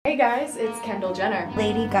guys, it's Kendall Jenner,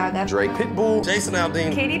 Lady Gaga, Drake, Pitbull, Jason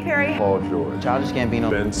Aldean, Katy Perry, Paul George, Childish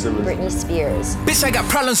Gambino, Ben Simmons, Britney Spears. Bitch, I got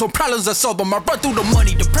problems on problems, I solve them. I run through the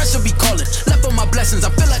money, the pressure be calling. Left on my blessings,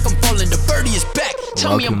 I feel like I'm falling. The birdie is back.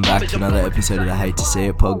 Tell me Welcome I'm back to another episode of the Hate to See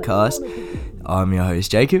It podcast. I'm your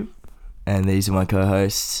host Jacob, and these are my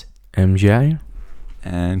co-hosts MJ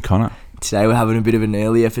and Connor. Today we're having a bit of an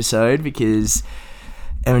early episode because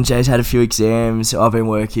MJ's had a few exams. I've been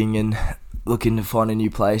working and looking to find a new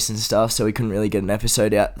place and stuff, so we couldn't really get an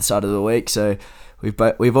episode out the start of the week. So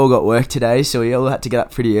we've all got work today, so we all had to get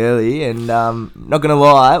up pretty early. And not gonna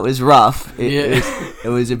lie, it was rough. It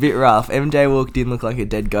was a bit rough. MJ walked in, looked like a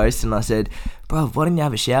dead ghost, and I said, "Bro, why didn't you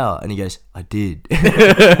have a shower?" And he goes, "I did."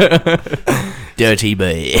 Dirty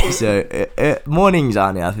boy. So mornings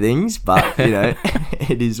aren't our things, but you know,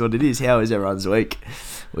 it is what it is. How is everyone's week?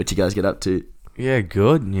 What you guys get up to? Yeah,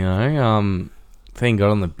 good. You know, thing got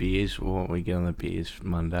on the beers. What we get on the beers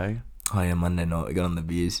Monday? Oh yeah, Monday night we got on the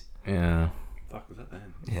beers. Yeah. Fuck was that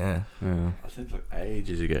then? Yeah. I think like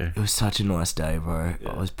ages ago. It was such a nice day, bro.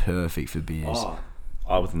 Yeah. It was perfect for beers. Oh,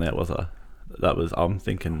 I wasn't there, was I? I'm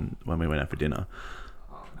thinking when we went out for dinner.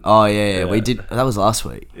 Oh yeah, we did. That was last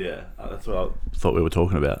week. Yeah, that's what I thought we were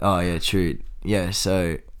talking about. Oh yeah, true. Yeah,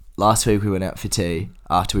 so last week we went out for tea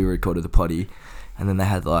after we recorded the potty, and then they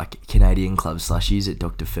had like Canadian Club slushies at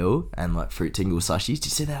Dr. Phil and like fruit tingle slushies. Did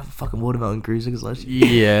you see they have a fucking watermelon cruiser slushie?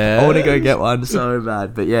 Yeah. I want to go get one so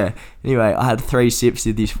bad. But yeah, anyway, I had 3 sips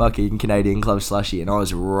of this fucking Canadian Club slushie and I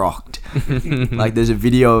was rocked. Like there's a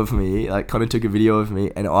video of me, like Connor took a video of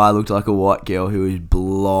me and I looked like a white girl who was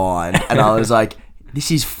blind. And I was like,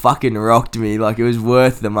 this is fucking rocked me. Like it was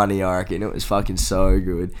worth the money, I reckon. It was fucking so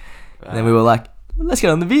good. And then we were like, let's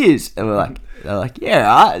get on the beers. And they're like, yeah,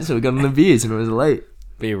 alright. So we got on the beers and it was late.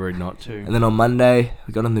 Be rude not to. And then on Monday,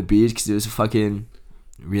 we got on the beers because it was a fucking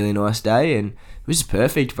really nice day and it was just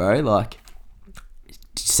perfect, bro. Like,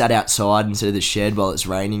 sat outside instead of the shed while it's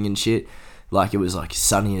raining and shit. Like, it was like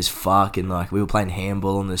sunny as fuck and like we were playing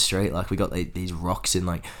handball on the street. Like, we got these rocks and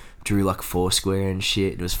like drew like Foursquare and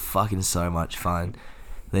shit. It was fucking so much fun.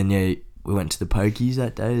 Then yeah, we went to the pokies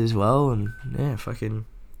that day as well and yeah, fucking...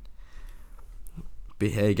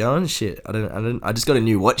 Bit how you going? Shit, I just got a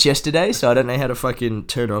new watch yesterday, so I don't know how to fucking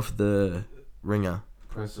turn off the ringer.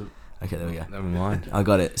 Press it. Okay, there we go. Never mind. I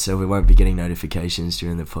got it, so we won't be getting notifications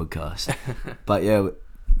during the podcast. But yeah,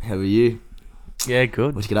 how are you? Yeah,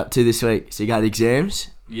 good. What you get up to this week? So you got exams?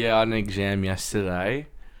 Yeah, I had an exam yesterday.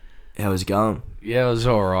 How was it going? Yeah, it was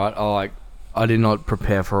alright. I did not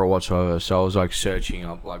prepare for it whatsoever, so I was like searching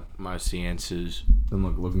up like most of the answers and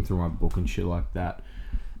like looking through my book and shit like that.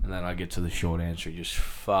 And then I get to the short answer, it just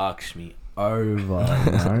fucks me over,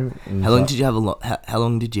 you know? How long did you have how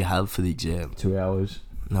long did you have for the exam? 2 hours.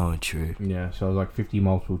 No, true. Yeah, so it was like 50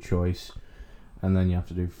 multiple choice, and then you have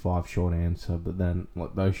to do 5 short answer. But then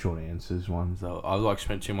like those short answers ones, I like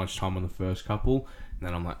spent too much time on the first couple, and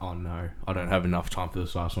then I'm like, oh no, I don't have enough time for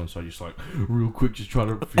this last one, so I just like real quick just try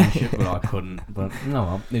to finish it, but I couldn't. But no,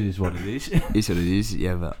 well, it is what it is. It's what it is.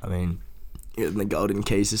 Yeah, but I mean, you're in the Golden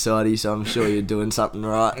Key Society, so I'm sure you're doing something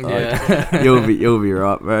right. Like, Yeah. you'll be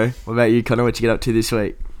right, bro. What about you, Connor? What you get up to this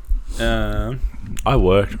week? I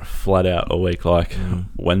worked flat out all week. Like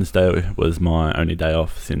Wednesday was my only day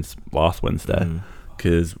off since last Wednesday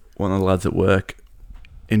because one of the lads at work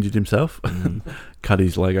injured himself, cut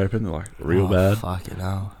his leg open, like real bad. Fucking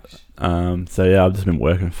hell. So yeah, I've just been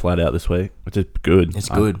working flat out this week, which is good. It's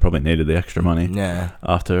good. I probably needed the extra money. Yeah.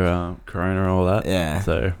 After Corona and all that. Yeah.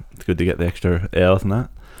 So it's good to get the extra hours and that.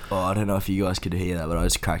 Oh, I don't know if you guys could hear that, but I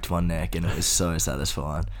just cracked my neck and it was so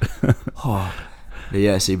satisfying. Oh. But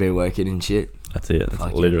yeah, so you've been working and shit. That's it. That's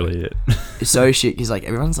Fuck literally it. It's so shit because like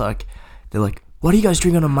everyone's like, they're like, what do you guys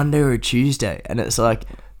drink on a Monday or a Tuesday? And it's like,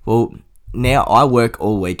 well, now I work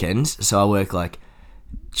all weekends, so I work like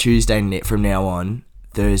Tuesday from now on,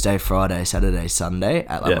 Thursday, Friday, Saturday, Sunday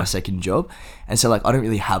at like my second job, and so like I don't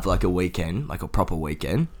really have like a weekend, like a proper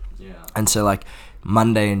weekend. Yeah. And so like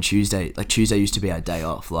Monday and Tuesday, like Tuesday used to be our day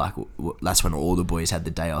off. Like that's when all the boys had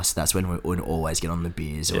the day off. So that's when we would always get on the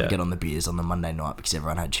beers, or get on the beers on the Monday night because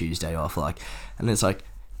everyone had Tuesday off. Like, and it's like,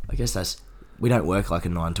 I guess we don't work like a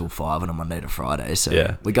 9 till 5 on a Monday to Friday.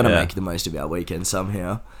 So we got to make the most of our weekend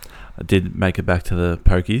somehow. I did make it back to the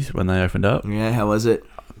pokies when they opened up. Yeah, how was it?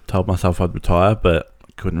 Told myself I'd retire, but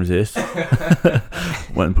couldn't resist.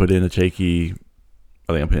 Went and put in a cheeky,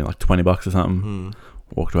 I think I put in like $20 or something.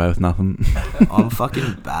 Walked away with nothing. I'm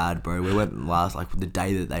fucking bad, bro. We went last, like the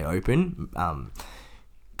day that they opened.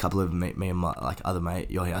 Couple of me and my like other mate,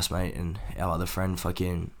 your housemate, and our other friend.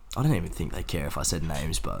 Fucking, I don't even think they care if I said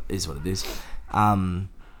names, but it is what it is.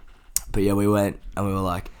 But yeah, we went and we were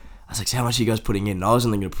like, was like, so how much are you guys putting in? And I was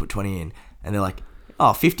only going to put 20 in. And they're like,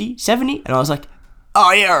 oh, 50, 70? And I was like,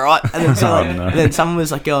 oh yeah, all right. And then, and then someone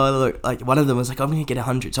was like, oh, look, like one of them was like, I'm going to get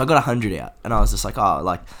 100. So I got 100 out. And I was just like, oh,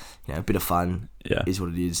 like, you know, a bit of fun is what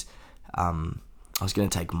it is. I was going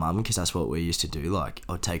to take mum because that's what we used to do. Like,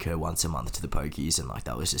 I'd take her once a month to the pokies and, like,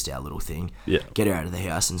 that was just our little thing. Yeah. Get her out of the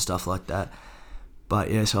house and stuff like that.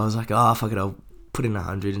 But, yeah, so I was like, oh, fuck it, I'll put in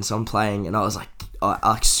 100. And so I'm playing and I was like, I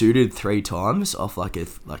like suited 3 times off, like, a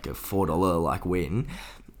 $4, like, win.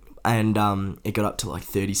 And it got up to, like,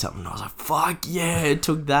 30-something. And I was like, fuck, yeah, it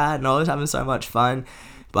took that. And I was having so much fun.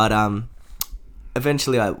 But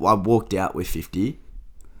eventually I walked out with 50.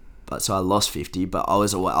 But so I lost 50, but I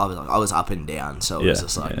was up and down, so it was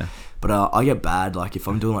just like. But I get bad, like if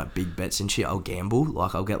I'm doing like big bets and shit, I'll gamble.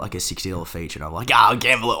 Like I'll get like a $60 feature, and I'm like, I'll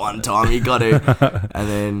gamble at one time. You got to. And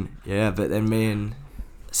then but then me and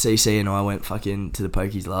CC and I went fucking to the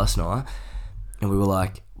pokies last night, and we were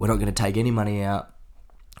like, we're not gonna take any money out.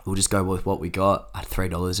 We'll just go with what we got. I had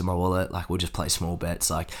 $3 in my wallet. Like we'll just play small bets,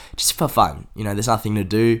 like just for fun. You know, there's nothing to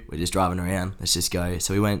do. We're just driving around. Let's just go.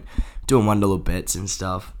 So we went doing $1 bets and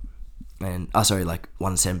stuff. And like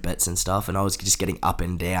 1 cent bets and stuff, and I was just getting up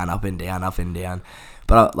and down.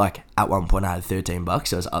 But at one point I had $13,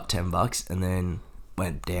 so I was up $10, and then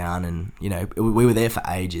went down, and you know we were there for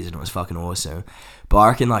ages, and it was fucking awesome. But I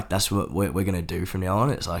reckon like that's what we're gonna do from now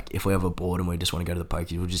on. It's like if we're ever bored and we just want to go to the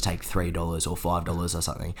pokies, we'll just take $3 or $5 or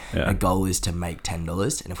something. Yeah. Our goal is to make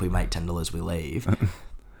 $10, and if we make $10, we leave.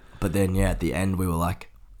 But then at the end we were like,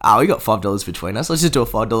 we got $5 between us. Let's just do a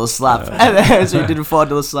 $5 slap. Yeah. And then so we did a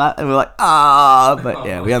 $5 slap, and we're like, but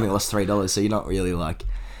yeah, we only lost $3. So you're not really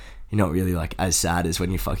like as sad as when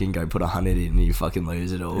you fucking go put 100 in and you fucking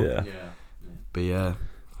lose it all. Yeah. But yeah,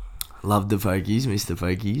 love the pokies, miss the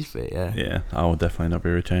pokies. But yeah. Yeah, I will definitely not be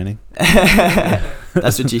returning.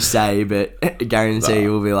 That's what you say, but I guarantee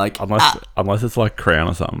we'll be like, unless it's like Crown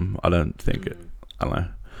or something. I don't think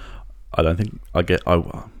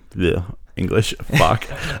English, fuck.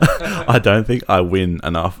 I don't think I win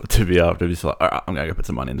enough to be able to be like, alright, I'm gonna go put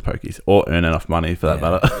some money in the pokies or earn enough money for that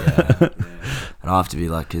matter. And I have to be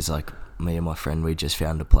like, because like me and my friend, we just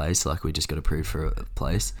found a place, like we just got approved for a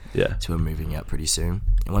place. Yeah. So we're moving out pretty soon.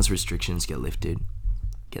 And once restrictions get lifted,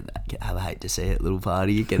 have a hate to see it, little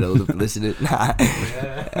party, get all the listeners.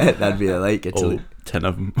 That'd be elite. Get all 10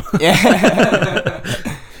 of them. Yeah.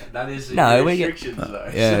 That is the restrictions,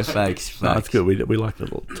 though. Yeah, fakes. No, it's good. We like a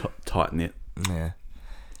little tight-knit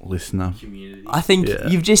listener community. I think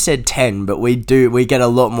you've just said 10, but we get a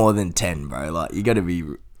lot more than 10, bro. Like, you got to be...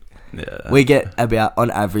 Yeah. We get about,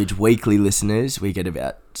 on average, weekly listeners, we get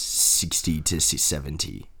about 60 to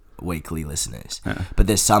 70 weekly listeners. Yeah. But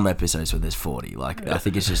there's some episodes where there's 40. Like, I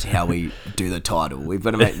think it's just how we do the title. We've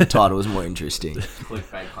got to make the titles more interesting.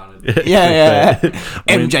 Clickbait kind of. Yeah.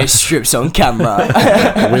 MJ strips on camera.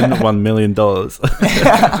 Win $1 million.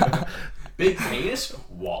 Big penis?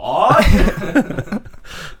 What?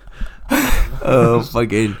 Oh,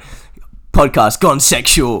 fucking... Podcast gone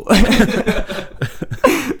sexual.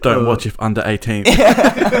 Don't watch if under 18.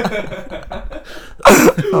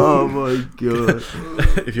 Oh my god.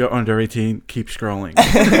 If you're under 18, keep scrolling.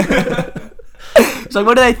 So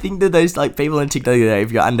what do they think that those like people on TikTok today,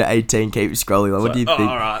 if you're under 18, keep scrolling? Like, what do you think?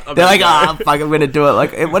 Right, they're like, fuck, I'm gonna do it.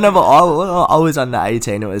 Like whenever I was under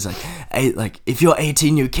 18, it was like if you're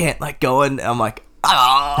 18, you can't like go and I'm like,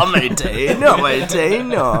 I'm 18, no, I'm 18,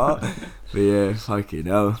 no. But yeah, fucking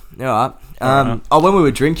hell. Alright. When we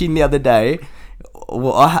were drinking the other day,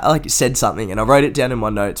 well, I said something and I wrote it down in my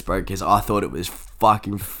notes, bro, because I thought it was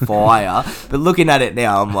fucking fire. But looking at it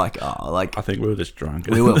now, I'm like, I think we were just drunk.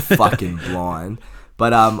 We were fucking blind.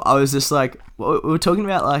 But I was just like, we were talking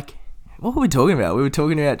about like, what were we talking about? We were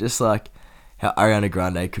talking about just like how Ariana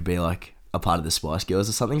Grande could be like a part of the Spice Girls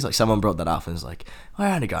or something. It's like someone brought that up and was like,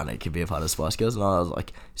 Ariana Grande could be a part of the Spice Girls, and I was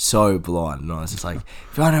like so blind, and I was just like,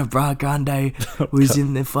 if Ariana Grande was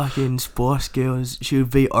in the fucking Spice Girls, she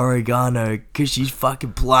would be oregano because she's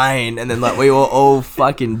fucking plain. And then like we were all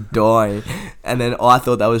fucking dying, and then I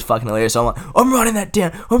thought that was fucking hilarious. So I'm like, I'm writing that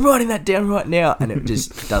down right now, and it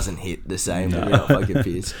just doesn't hit the same. We're not fucking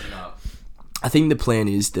pissed. I think the plan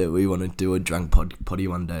is that we want to do a drunk potty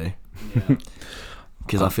one day. Yeah.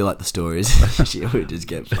 Because I feel like the stories shit would just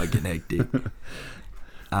get fucking hectic.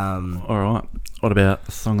 Alright. What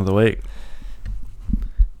about Song of the Week?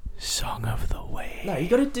 Song of the Week. No, you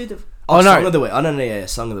gotta do the... no. Song of the Week. Yeah,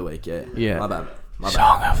 Song of the Week, yeah. Yeah. My bad.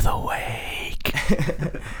 Song of the Week.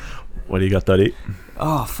 What do you got, Daddy?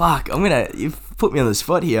 Oh, fuck. You've put me on the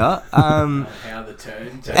spot here. How the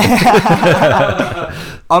turn.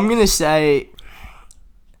 I'm gonna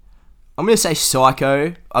say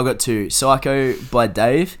Psycho. I've got two. Psycho by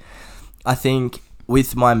Dave. I think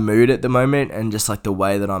with my mood at the moment and just like the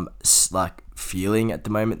way that I'm like feeling at the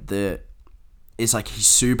moment, it's like he's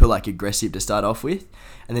super like aggressive to start off with,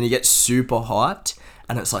 and then he gets super hyped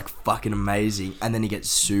and it's like fucking amazing, and then he gets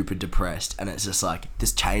super depressed and it's just like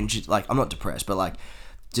this change. Like I'm not depressed, but like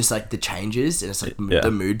just like the changes, and it's like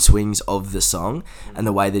the mood swings of the song and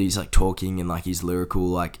the way that he's like talking and like his lyrical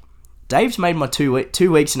like. Dave's made my 2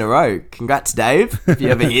 weeks in a row. Congrats, Dave. If you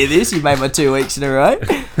ever hear this, you made my 2 weeks in a row.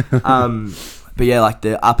 But yeah, like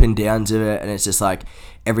the up and downs of it, and it's just like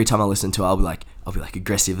every time I listen to it, I'll be like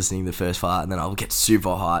aggressive listening to the first part, and then I'll get super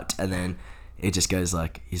hyped, and then it just goes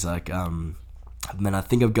like, he's like, man, I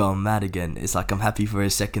think I'm going mad again. It's like I'm happy for a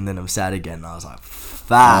second, then I'm sad again. And I was like,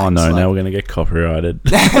 fuck. Oh no, like, now we're gonna get copyrighted.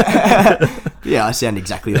 Yeah, I sound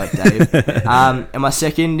exactly like Dave. And my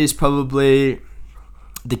second is probably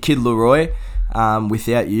The Kid Laroi,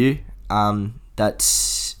 Without You.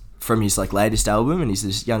 That's from his like latest album, and he's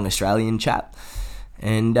this young Australian chap.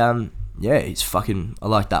 And yeah, he's fucking. I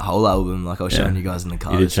like that whole album. Like I was showing you guys in the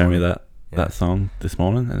car. You did show me that song this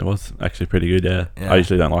morning, and it was actually pretty good. Yeah, I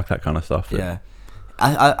usually don't like that kind of stuff. Yeah,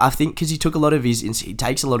 I think because he took a lot of he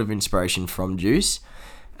takes a lot of inspiration from Juice,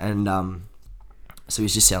 and so he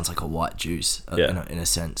just sounds like a white Juice in a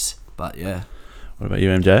sense. But yeah. What about you,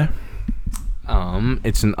 MJ?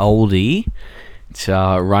 It's an oldie. It's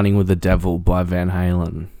Running with the Devil by Van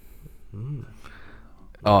Halen.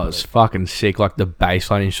 Oh, it's fucking sick. Like the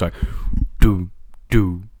bass line is like do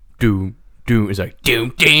do do do. It's like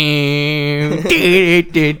doom doom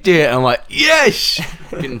do. I'm like, yes,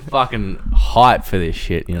 getting fucking hype for this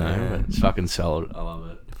shit, you know. Yeah. It's fucking solid. I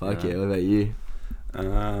love it. Fuck yeah. What about you?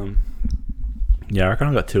 Yeah, I reckon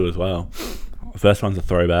I got two as well. The first one's a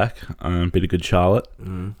throwback. Bit of Good Charlotte.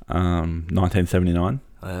 1979.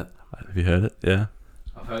 Oh, yeah. Have you heard it? Yeah.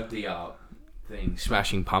 I've heard the thing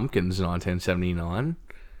Smashing Pumpkins 1979.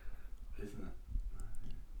 Isn't it?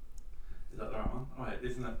 Is that the right one? Oh, wait,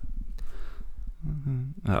 isn't it?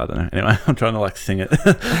 I don't know. Anyway, I'm trying to like sing it.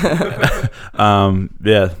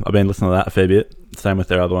 Yeah, I've been listening to that a fair bit. Same with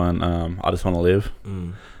their other one, I Just Want to Live.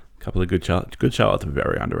 A couple of Good Charlotte. Good Charlotte's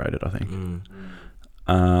very underrated, I think.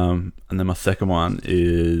 And then my second one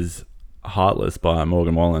is Heartless by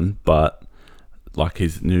Morgan Wallen, but like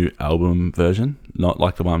his new album version, not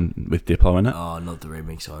like the one with Diplo in it. Oh, not the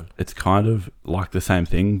remix one. It's kind of like the same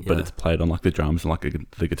thing, but it's played on like the drums and like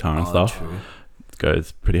the guitar and stuff. True. It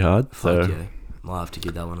goes pretty hard. Fuck so yeah. I'll have to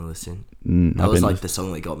give that one a listen. That was like the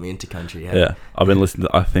song that got me into country. Hey? Yeah, I've been listening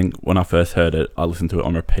to, I think when I first heard it, I listened to it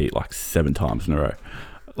on repeat like 7 times in a row.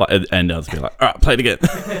 Like, and I was be like, all right, play it again.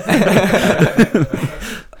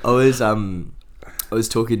 I was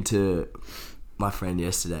talking to my friend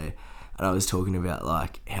yesterday, and I was talking about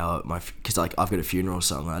like how because like I've got a funeral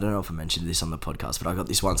song. I don't know if I mentioned this on the podcast, but I got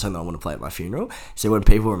this one song that I want to play at my funeral. So when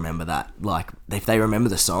people remember that, like if they remember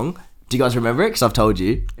the song, do you guys remember it? Because I've told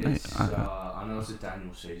you. I know it's a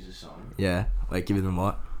Daniel Caesar song. Yeah, wait, give them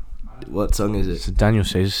what? What song is it? It's a Daniel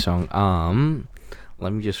Caesar song.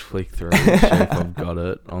 Let me just flick through and see if I've got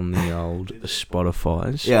it on the old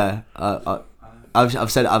Spotify's. Yeah, I'm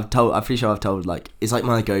pretty sure I've told, like, it's like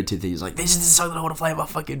my go-to thing. It's like, this is the song that I want to play at my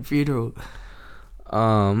fucking funeral.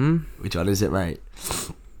 Which one is it, mate?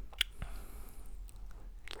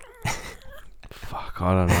 Fuck,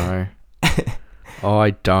 I don't know.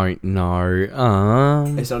 I don't know.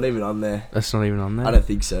 It's not even on there. That's not even on there? I don't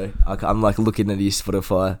think so. I'm like looking at his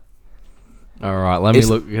Spotify. Alright, let me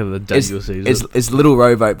look at the Daniel Caesar. It's Little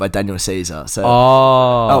Rowboat by Daniel Caesar. So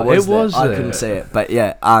it was I couldn't see it. But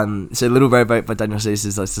yeah, so Little Rowboat by Daniel Caesar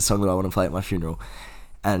is like the song that I want to play at my funeral.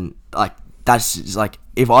 And like that's just, like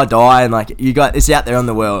if I die and like you got it's out there on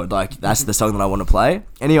the world, like that's the song that I want to play.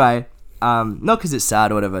 Anyway, not because it's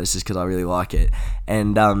sad or whatever, it's just because I really like it.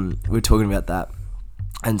 And we were talking about that.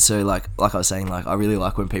 And so like I was saying, like I really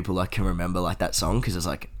like when people like can remember like that song, because it's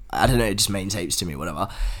like, I don't know, it just means heaps to me, whatever.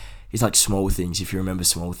 It's like small things. If you remember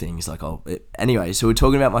small things, like anyway, so we're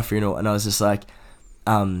talking about my funeral, and I was just like,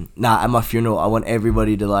 at my funeral, I want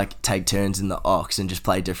everybody to like take turns in the aux and just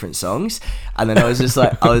play different songs. And then I was just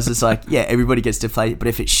like, yeah, everybody gets to play, but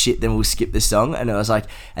if it's shit, then we'll skip the song. And I was like,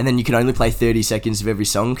 and then you can only play 30 seconds of every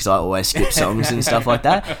song, because I always skip songs and stuff like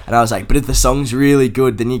that. And I was like, but if the song's really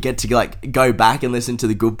good, then you get to like go back and listen to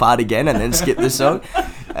the good part again and then skip the song.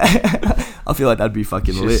 I feel like that'd be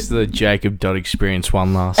fucking lit. Just the Jacob Dodd experience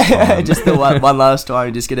one last time. Just the one last time.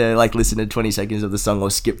 You're just gonna like listen to 20 seconds of the song or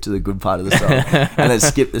skip to the good part of the song and then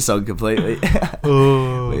skip the song completely.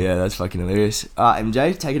 But yeah, that's fucking hilarious.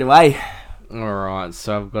 MJ, take it away. Alright,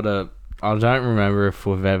 so I don't remember if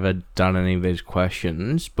we've ever done any of these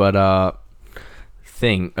questions, but a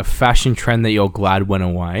fashion trend that you're glad went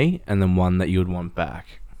away, and then one that you would want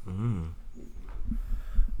back.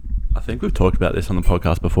 I think we've talked about this on the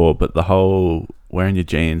podcast before, but the whole wearing your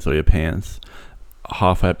jeans or your pants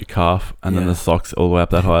halfway up your calf and then the socks all the way up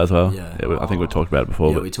that high as well. Yeah. I think we've talked about it before.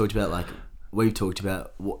 Yeah, but we've talked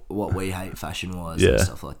about what we hate fashion-wise and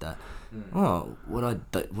stuff like that. Oh, what I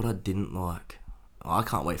didn't like. Oh, I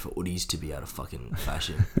can't wait for hoodies to be out of fucking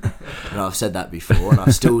fashion. And I've said that before, and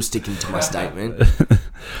I'm still sticking to my statement.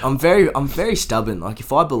 I'm very stubborn. Like,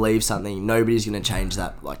 if I believe something, nobody's gonna change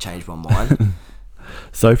my mind.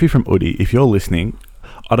 Sophie from Woody, if you're listening,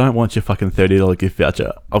 I don't want your fucking $30 gift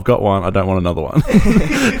voucher. I've got one. I don't want another one.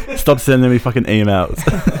 Stop sending me fucking emails.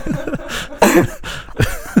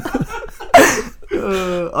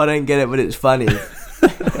 I don't get it, but it's funny.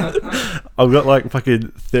 I've got like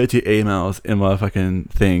fucking 30 emails in my fucking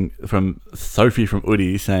thing from Sophie from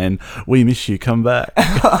Woody saying, "We miss you, come back."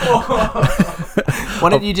 Why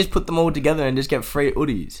don't you just put them all together and just get free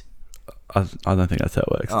hoodies? I don't think that's how it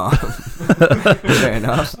works. Oh. Fair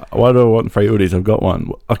enough. Why do I want free hoodies? I've got one.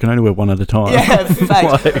 I can only wear one at a time. Yeah,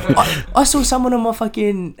 facts. I saw someone on my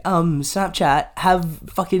fucking Snapchat have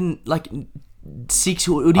fucking like 6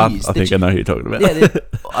 hoodies. I think I know who you're talking about. Yeah,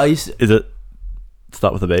 is it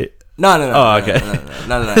start with a beat? No. Oh, okay.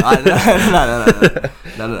 No,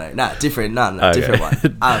 different. No, Okay. different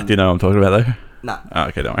one. Do you know what I'm talking about though? No. Oh,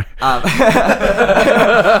 okay, don't worry. I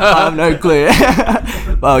have no clue.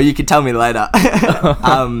 Well, you can tell me later.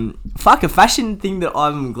 Fuck, a fashion thing that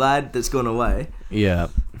I'm glad that's gone away. Yeah.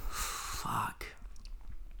 Fuck.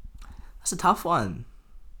 That's a tough one.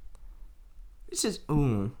 It's just, I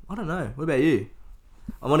don't know. What about you?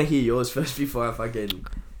 I want to hear yours first before I fucking...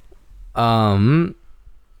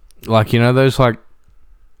 Like, you know those like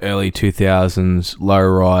early 2000s low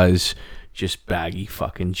rise, just baggy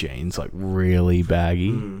fucking jeans, like really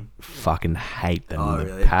baggy. Fucking hate them with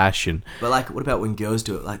really? a passion. But like, what about when girls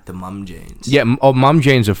do it, like the mum jeans? Yeah, mum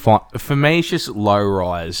jeans are fine. For me, it's just low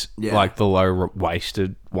rise, Yeah. like the low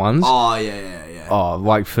waisted ones. Oh, yeah. Oh,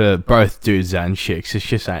 like for both dudes and chicks, it's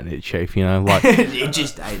just ain't it cheap, you know? Like, It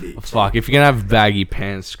just ain't it. fuck, if you're gonna have baggy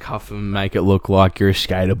pants, cuff them, make it look like you're a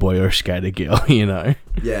skater boy or a skater girl, you know?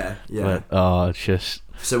 Yeah. But, it's just,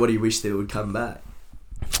 So what do you wish they would come back?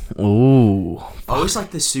 ooh. I always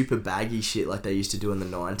like the super baggy shit like they used to do in the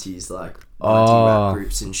 90s, like 90 Oh. rap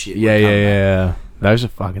groups and shit. Yeah, would come back. yeah. Those are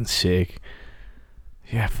fucking sick.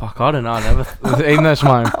 Yeah, fuck, I don't know. I never, even though it's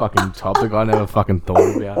my own fucking topic, I never fucking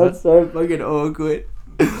thought about it. That's so fucking awkward.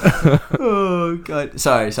 Oh, God.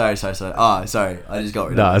 Sorry. Oh, sorry. I just got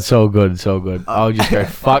rid of No, it. it's all good. It's all good. I'll just go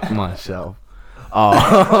fuck myself. Oh.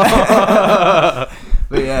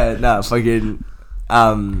 But yeah, no, fucking...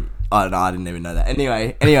 oh, no, I didn't even know that.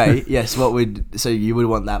 Anyway, yes, so you would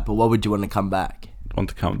want that, but what would you want to come back? Want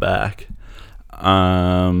to come back?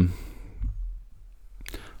 I'm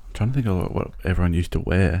trying to think of what everyone used to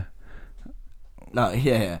wear. No,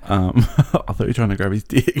 yeah. I thought you were trying to grab his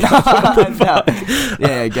dick. No.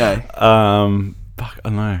 Yeah, go. Fuck, I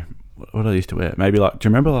don't know what I used to wear. Maybe like, do you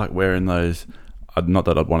remember like wearing those? Not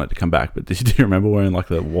that I'd want it to come back, but do you remember wearing like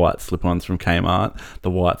the white slip-ons from Kmart,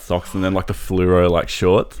 the white socks, and then like the fluoro like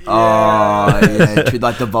shorts? Oh, yeah,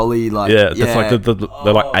 like the volley, like... Yeah, that's like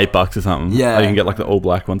they're like $8 or something. Yeah. Like you can get like the all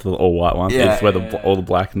black ones or the all white ones. Yeah. You just wear all the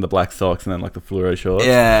black and the black socks, and then like the fluoro shorts.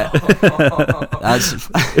 Yeah. That's...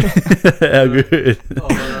 How good.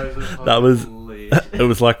 That was... It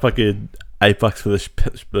was like fucking $8 for the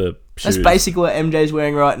shoes. That's basically what MJ's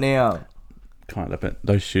wearing right now. Kind of, but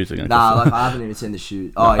those shoes are gonna. Nah, cost like I haven't even seen the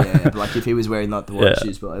shoes. Oh yeah, but like if he was wearing like the white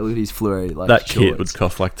shoes, but like, look at his fluoro like that shorts. kit would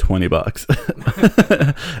cost like $20,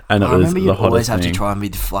 and it I was remember the you'd hottest always have thing. to try and be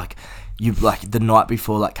like, you like the night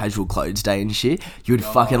before like casual clothes day and shit. You would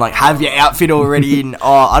fucking like have your outfit already in.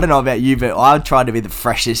 Oh, I don't know about you, but I tried to be the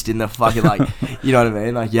freshest in the fucking like, you know what I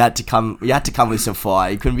mean? Like you had to come with some fire.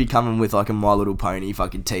 You couldn't be coming with like a My Little Pony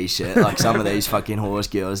fucking t-shirt like some of these fucking horse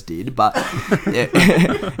girls did. But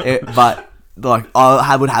but. Like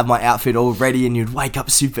I would have my outfit all ready, and you'd wake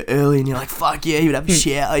up super early, and you're like, "Fuck yeah!" You'd have a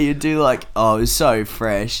shower. You'd do like, oh, it was so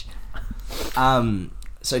fresh. So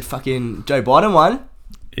fucking Joe Biden won.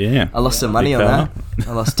 Yeah, I lost some money Big on fella. that.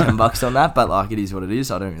 I lost $10 on that, but like it is what it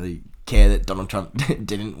is. I don't really care that Donald Trump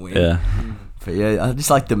didn't win. Yeah, But yeah, I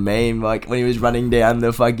just like the meme, like when he was running down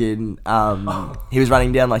the fucking, he was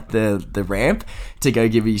running down like the ramp to go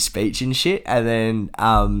give his speech and shit, and then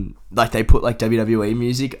like they put like WWE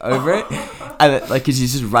music over it, and it, like cause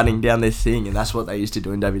he's just running down this thing, and that's what they used to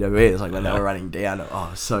do in WWE. It's like when they were running down,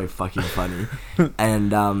 oh, so fucking funny.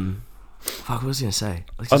 And fuck, what was I gonna say?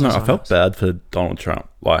 I don't know. I felt bad for Donald Trump,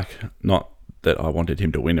 like not that I wanted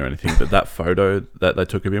him to win or anything, but that photo that they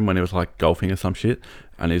took of him when he was like golfing or some shit,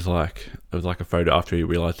 and he's like, it was like a photo after he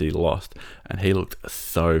realised he lost, and he looked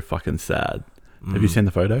so fucking sad. Have you seen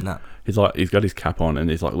the photo? No. He's like, he's got his cap on and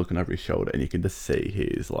he's like looking over his shoulder, and you can just see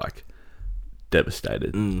he's like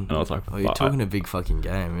devastated. And I was like, Oh, you're talking a big fucking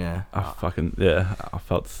game, yeah. I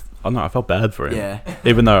felt bad for him. Yeah.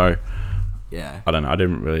 Even though Yeah. I don't know, I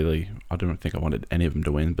didn't think I wanted any of them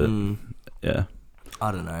to win, but yeah.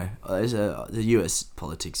 I don't know. The US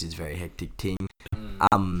politics is a very hectic thing.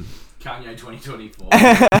 Kanye 2024.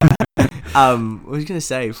 What was I gonna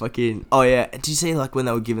say? Fucking. Oh yeah. Did you see like when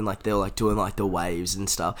they were giving like they were like doing like the waves and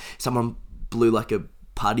stuff? Someone blew like a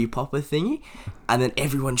party popper thingy, and then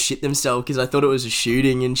everyone shit themselves because I thought it was a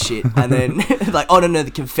shooting and shit. And then like, oh no,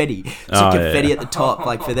 the confetti. So confetti at the top,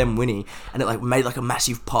 like for them winning, and it like made like a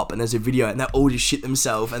massive pop. And there's a video, and they all just shit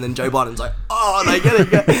themselves. And then Joe Biden's like, oh, they get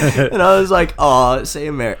it. And I was like, oh, say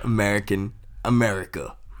America.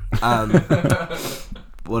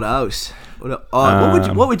 What else?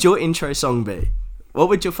 What would your intro song be? What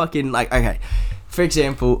would your fucking like? Okay, for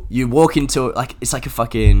example, you walk into like it's like a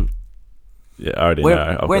fucking. Yeah, I already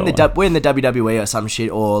know. We're in the WWE or some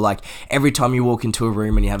shit, or like every time you walk into a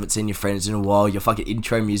room and you haven't seen your friends in a while, your fucking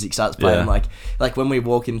intro music starts playing. Yeah. Like when we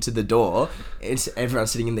walk into the door, it's everyone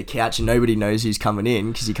sitting in the couch and nobody knows who's coming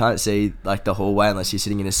in because you can't see like the hallway unless you're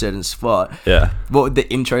sitting in a certain spot. Yeah. What would the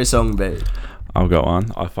intro song be? I've got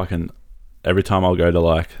one. Every time I'll go to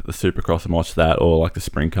like the Supercross and watch that, or like the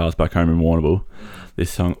sprint cars back home in Warrnambool, this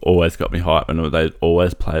song always got me hyped, and they'd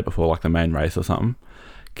always play it before like the main race or something.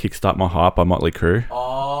 Kickstart My Hype by Motley Crue.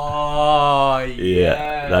 Oh,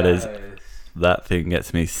 yeah. That thing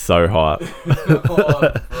gets me so hyped.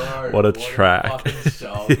 Bro, what a track.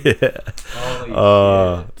 Yeah.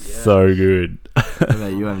 Holy shit. So good. What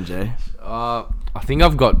about you, MJ? I think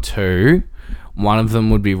I've got two. One of them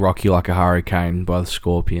would be Rock You Like a Hurricane by the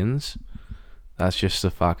Scorpions. That's just a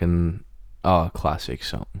fucking classic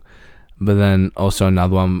song. But then also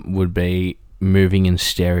another one would be Moving in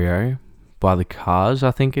Stereo by the Cars, I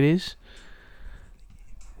think it is.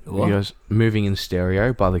 What? You guys, Moving in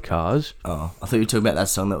Stereo by the Cars. Oh, I thought you were talking about that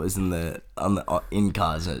song that was in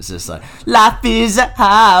Cars, and it's just like life is a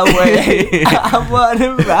highway, I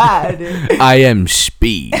wanna ride it. I am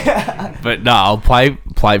Speed. But no, I'll play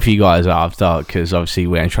it for you guys after, because obviously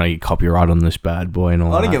we ain't trying to get copyright on this bad boy and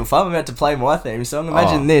all I that. don't give a fuck. I'm about to play my theme song.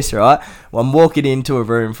 Imagine this, right? Well, I'm walking into a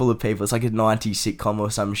room full of people. It's like a 90s sitcom or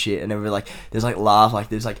some shit, and everyone like there's like laugh, like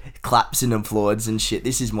there's like claps and applauds and shit.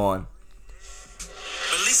 This is mine.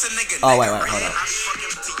 Oh wait, hold on.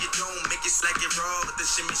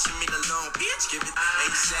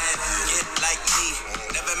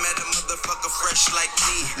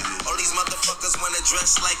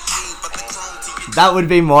 That would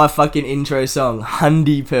be my fucking intro song,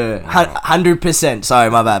 100%. Sorry,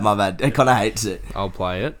 my bad. It kind of hates it. I'll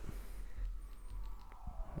play it.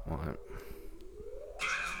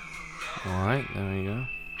 Alright, there we go.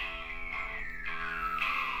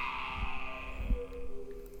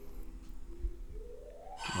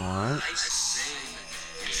 Alright.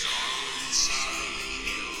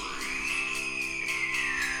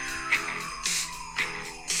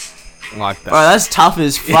 Like that. Bro, that's tough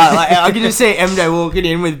as fuck. Like I can just see MJ walking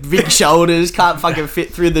in with big shoulders, can't fucking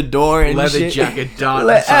fit through the door and Leather shit. jacket,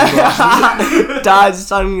 dart, sunglasses. Dart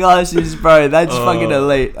sunglasses, bro. That's fucking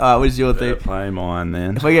elite. Alright, what's your thing? Play mine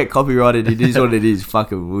then. If I get copyrighted, it is what it is.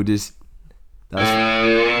 Fuck it, we'll just.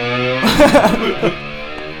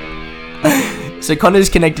 So Connor's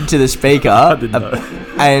connected to the speaker,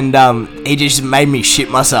 and he just made me shit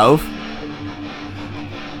myself.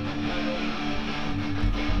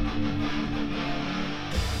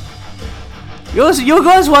 Your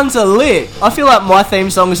guys' ones are lit. I feel like my theme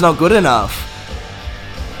song is not good enough.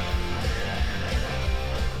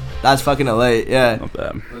 That's fucking elite, yeah. Not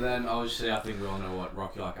bad. But then obviously I think we all know what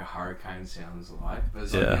Rock You Like a Hurricane sounds like. But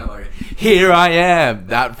it's Yeah. like, here I am,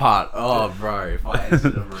 that part. Oh bro, if I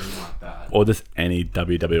entered a room like that. Or just any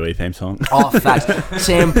WWE theme song. Oh, facts.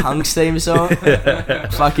 Sam Punk's theme song.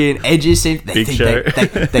 Fucking Edge's theme. They Big think Show.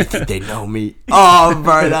 they think they know me. Oh,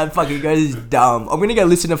 bro, that fucking goes dumb. I'm gonna go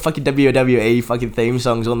listen to fucking WWE fucking theme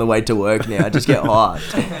songs on the way to work now. I just get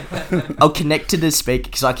hyped. I'll connect to the speaker,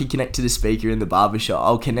 because I can connect to the speaker in the barbershop.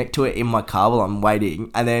 I'll connect to it in my car while I'm waiting,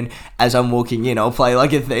 and then as I'm walking in, I'll play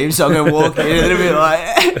like a theme song and walk in, and it'll be like,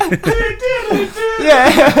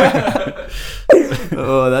 yeah.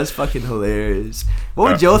 Oh, that's fucking hilarious.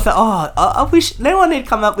 What would your I wish no one had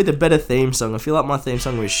come up with a better theme song. I feel like my theme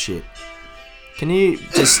song was shit. Can you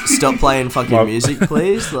just stop playing fucking music,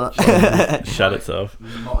 please? Like, Shut itself.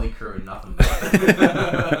 Motley Crue, nothing but.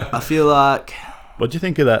 I feel like What do you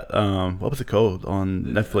think of that? What was it called on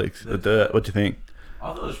Netflix? The Dirt. What do you think?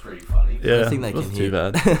 I thought it was pretty funny. Yeah, I think they it wasn't can too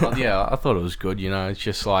hit. bad. Yeah, I thought it was good. You know, it's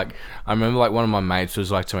just like I remember like one of my mates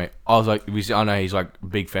was like to me. I was like, I know he's like a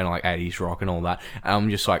big fan of like 80s rock and all that. And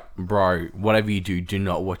I'm just like, bro, whatever you do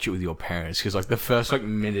not watch it with your parents because like the first like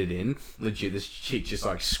minute in, legit, this chick just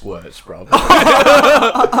like squirts, bro.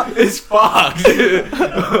 It's fucked.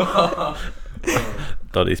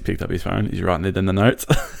 Dotty's picked up his phone. He's writing it in the notes.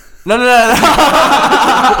 No. My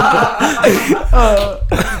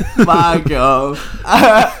God.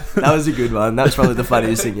 That was a good one. That was probably the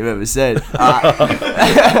funniest thing you've ever said. That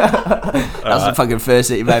was the fucking first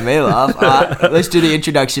that you made me laugh. Let's do the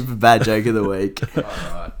introduction for Bad Joke of the Week.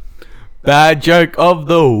 Alright. Bad joke of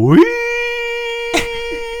the week.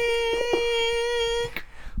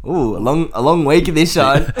 Ooh, a long week of this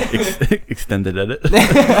one. Extended edit.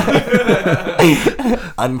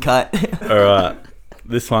 Uncut. All right.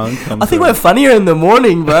 This one comes I think from, we're funnier in the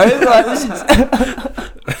morning, bro. Like,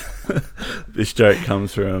 this joke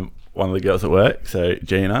comes from one of the girls at work. So,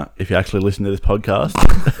 Gina, if you actually listen to this podcast,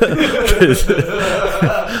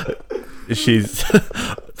 'cause she's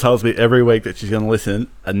tells me every week that she's going to listen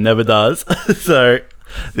and never does. So,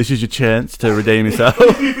 this is your chance to redeem yourself.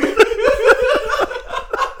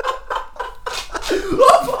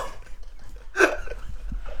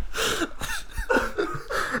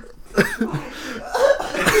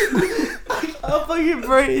 I fucking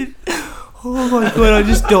breathe. Oh my God, I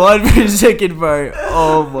just died for a second, bro.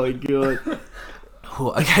 Oh my God.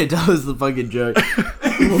 Oh, okay, that was the fucking joke.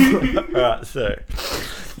 Alright, so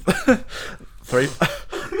three.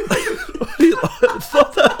 What do you like? It's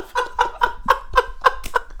not that.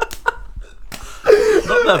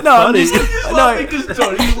 Not that No, funny.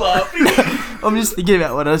 I'm just thinking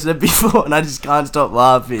about what I said before, and I just can't stop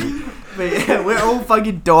laughing. But yeah, we're all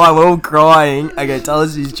fucking dying. We're all crying. Okay, tell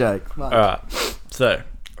us his joke. Fuck. Alright, so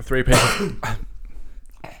 3 pieces.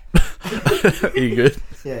 Are you good?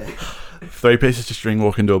 Yeah. 3 pieces of string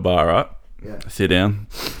walk into a bar, right? Yeah. Sit down.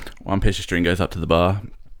 1 piece of string goes up to the bar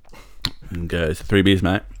and goes, 3 beers,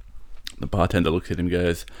 mate. The bartender looks at him and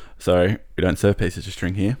goes, sorry, we don't serve pieces of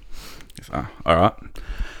string here. He goes, oh, alright.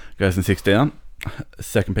 Goes and sits down.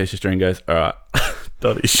 2nd piece of string goes, alright.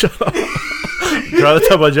 Dotty, shut up. Try to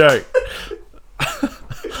tell my joke.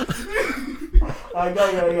 Go. I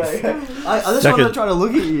just Second. want to try to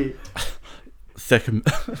look at you. Second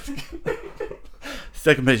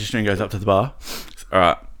piece of string goes up to the bar.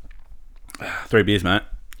 Alright. 3 beers, mate.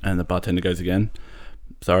 And the bartender goes again.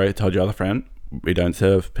 Sorry, I told your other friend, we don't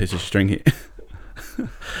serve pieces of string here.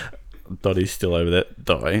 Dotty's still over there.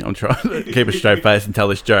 Dotty, I'm trying to keep a straight face and tell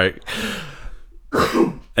this joke.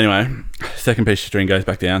 Anyway, 2nd piece of string goes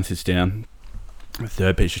back down, sits down.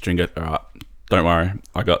 3rd piece of string goes, alright, don't worry,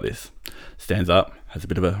 I got this. Stands up, has a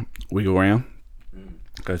bit of a wiggle around,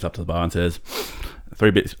 goes up to the bar and says,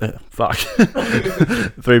 3 beers,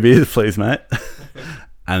 3 beers, please, mate.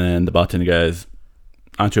 And then the bartender goes,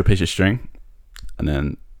 aren't you a piece of string? And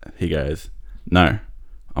then he goes, no,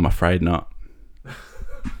 I'm afraid not.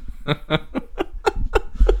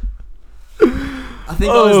 I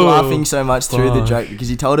think I was laughing so much through the joke because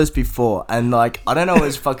he told us before, and like I don't know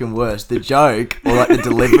what's fucking worse, the joke or like the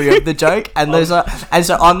delivery of the joke. And there's like, and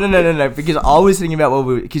so I'm no, because I was thinking about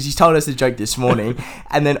because he's told us the joke this morning,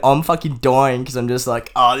 and then I'm fucking dying because I'm just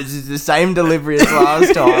like, oh, this is the same delivery as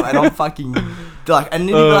last time, and I'm fucking like, and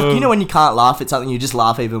then like, you know when you can't laugh at something, you just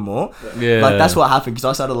laugh even more. Yeah. Like that's what happened because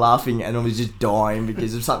I started laughing and I was just dying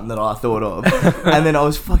because of something that I thought of, and then I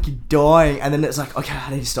was fucking dying, and then it's like, okay, I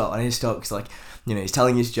need to stop because like. You know, he's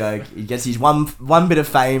telling his joke. He gets his one bit of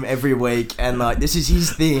fame every week, and like this is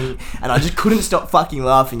his thing. And I just couldn't stop fucking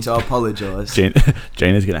laughing, so I apologise.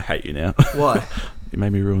 Jana's gonna hate you now. Why? You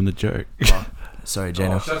made me ruin the joke. Oh, sorry,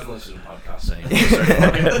 Jana. she doesn't listen to podcasts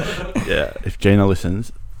anymore. Yeah, if Jana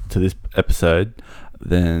listens to this episode,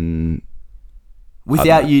 then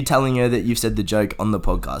Without you telling her that you've said the joke on the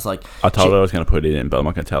podcast, like I told her I was going to put it in, but I'm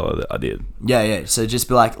not going to tell her that I did. yeah. So just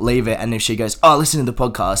be like, leave it, and if she goes, oh, listen to the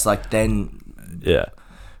podcast, like then. Yeah,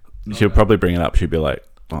 she'll probably bring it up. She'll be like,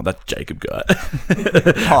 "Oh, that Jacob guy."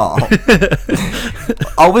 Oh.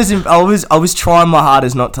 I was trying my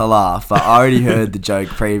hardest not to laugh, but I already heard the joke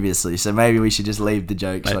previously, so maybe we should just leave the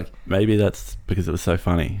jokes. Like, Maybe that's because it was so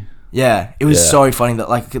funny. yeah, it was Yeah. so funny that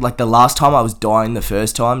like the last time I was dying the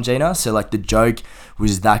first time, Gina. So like the joke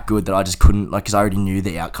was that good that I just couldn't because I already knew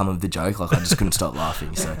the outcome of the joke. Like I just couldn't stop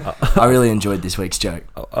laughing. So I really enjoyed this week's joke.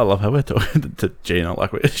 I love how we're talking to Gina like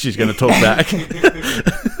she's going to talk back.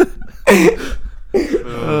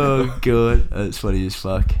 Oh god, that's funny as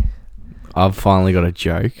fuck. I've finally got a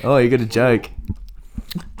joke. Oh, you got a joke.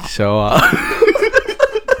 So,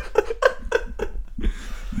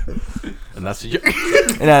 and that's a joke.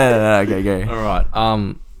 No, okay, go. All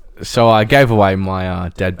right. So I gave away my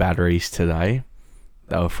dead batteries today.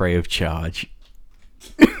 They were free of charge.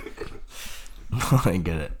 I didn't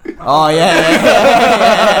get it. Oh, yeah.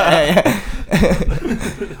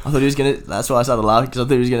 I thought he was going to... That's why I started laughing, because I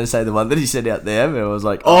thought he was going to say the one that he said out there, but I was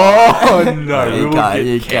like... Oh, no. You we can't, will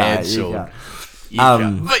you get can't, cancelled. you can't. You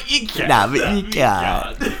can't. But you can't. Nah, but you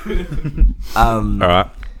can't. All right.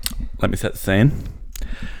 Let me set the scene.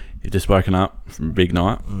 You've just woken up from a big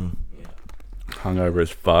night. Hungover as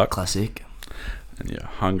fuck. Classic. And you're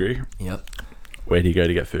hungry. Yep. Where do you go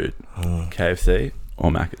to get food? KFC or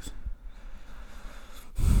Macca's?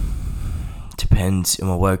 Depends. Have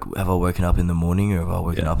I woken up in the morning or have I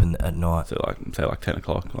woken up at night? So say 10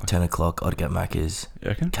 o'clock. 10 o'clock, I'd get Macca's. You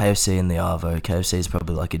reckon? KFC and the Arvo. KFC is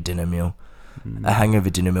probably like a dinner meal. A hangover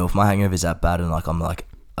dinner meal. If my hangover's that bad and like I'm like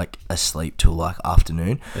asleep till like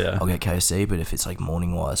afternoon, Yeah. I'll get KFC. But if it's like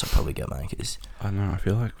morning wise, I'll probably get Macca's. I don't know. I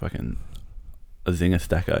feel like fucking a zinger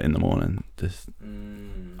stacker in the morning, just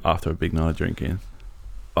after a big night of drinking.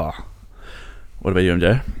 Oh. What about you,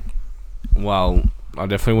 MJ? Well, I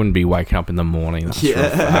definitely wouldn't be waking up in the morning. That's for a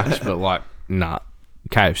fact. But like, nah,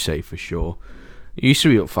 KFC for sure. It used to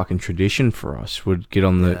be a fucking tradition for us. We'd get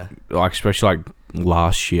on the like, especially like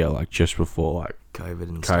last year, like just before like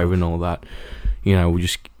COVID and all that. You know, we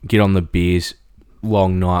just get on the beers.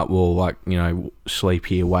 Long night. We'll like, you know, sleep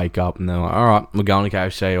here, wake up, and they're like, all right, we're going to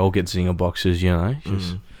KFC. All get zinger boxes. You know,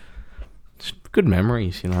 just good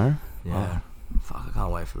memories. You know. Yeah. Fuck, I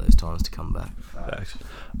can't wait for those times to come back. Facts.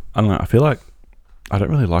 I don't know. I feel like I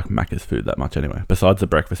don't really like Macca's food that much anyway. Besides the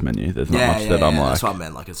breakfast menu, there's not much that I'm like. That's what I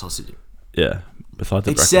meant, like a sausage. Yeah. Besides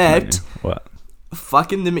the breakfast Except menu. What?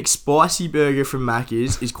 fucking the McSpicy burger from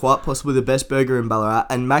Macca's is quite possibly the best burger in Ballarat.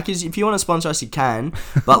 And Macca's, if you want to sponsor us, you can.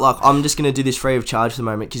 But like, I'm just gonna do this free of charge for the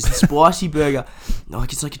moment because the spicy burger,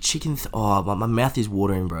 like, it's like a chicken. My mouth is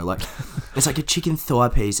watering, bro. Like, it's like a chicken thigh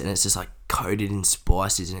piece, and it's just like coated in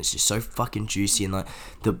spices, and it's just so fucking juicy. And like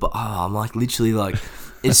I'm like literally like,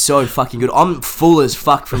 it's so fucking good. I'm full as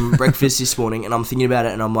fuck from breakfast this morning, and I'm thinking about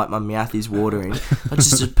it, and I'm like, my mouth is watering. It's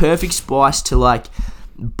just a perfect spice to like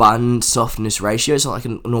bun softness ratio. So like a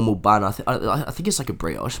normal bun, I think it's like a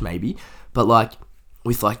brioche maybe, but like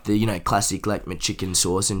with like the, you know, classic like McChicken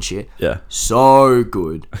sauce and shit. Yeah. So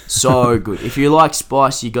good. So good. If you like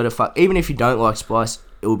spice, you gotta fuck. Even if you don't like spice,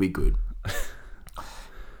 it will be good.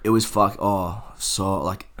 It was so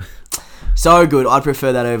good. I'd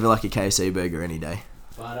prefer that over like a KFC burger any day.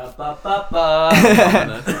 But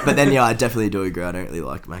then yeah, I definitely do agree. I don't really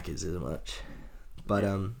like Macca's as much. But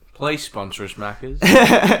please sponsor us, Macca's.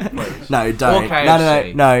 No, don't. Or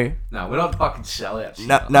KFC. No. No, we're not fucking sellouts.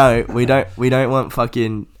 No, we don't want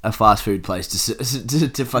fucking a fast food place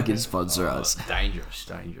to fucking sponsor us. Dangerous.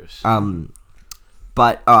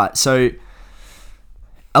 But alright, so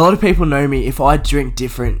a lot of people know me. If I drink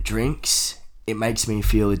different drinks, it makes me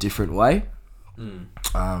feel a different way.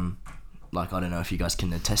 Like, I don't know if you guys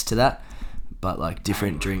can attest to that, but like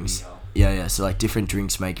different drinks. Yeah. So like different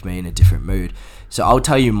drinks make me in a different mood. So I'll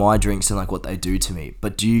tell you my drinks and like what they do to me.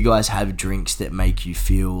 But do you guys have drinks that make you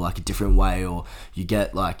feel like a different way, or you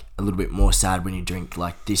get like a little bit more sad when you drink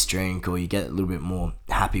like this drink, or you get a little bit more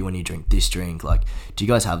happy when you drink this drink? Like, do you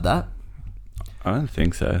guys have that? I don't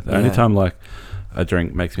think so. The only time like a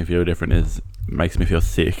drink makes me feel different is makes me feel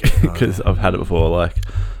sick because I've had it before. Like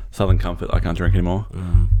Southern Comfort, I can't drink anymore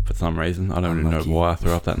for some reason. I don't even know why I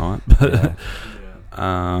threw up that night. But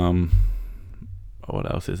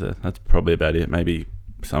what else is there? That's probably about it. Maybe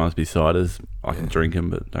some must be ciders. I can drink them,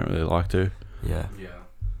 but don't really like to. Yeah.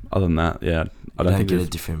 Other than that, yeah, I don't think get a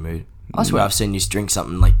different mood. I swear I've seen you drink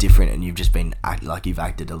something like different, and you've just been you've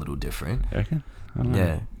acted a little different. You reckon? I don't know.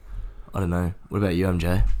 Yeah. I don't know. What about you,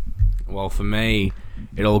 MJ? Well, for me,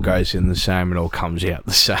 it all goes in the same. It all comes out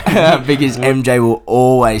the same. Because MJ will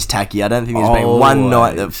always tacky. I don't think there's been one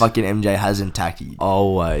night that fucking MJ hasn't tacky.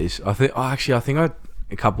 Always. I think a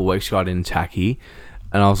couple of weeks ago I didn't tacky,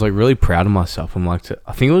 and I was like really proud of myself. I'm like,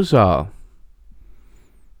 I think it was no,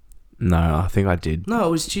 I think I did. No,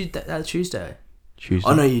 it was Tuesday. Tuesday.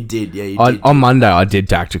 Oh no, you did. Yeah, you did. On Monday I did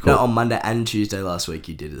tactical. No, on Monday and Tuesday last week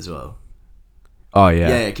you did as well. Oh yeah.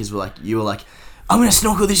 Yeah, because you were like, I'm gonna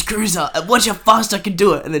snorkel this cruiser and watch how fast I can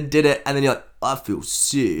do it, and then did it, and then you're like, I feel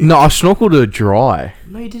sick. No, I snorkeled it dry.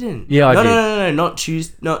 No, you didn't. Yeah, I did. No, not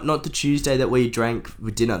Tuesday, not the Tuesday that we drank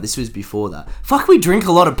with dinner. This was before that. Fuck, we drink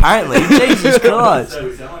a lot apparently. Jesus Christ. So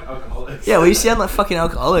we sound like alcoholics. Yeah, we sound like fucking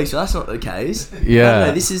alcoholics. So that's not the case. Yeah.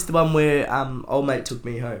 No, this is the one where old mate took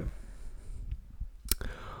me home.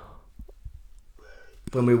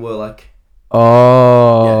 When we were like.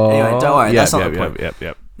 Oh. Yeah, anyway, don't worry. That's not the point.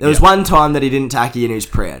 Yep. There was one time that he didn't tacky and he was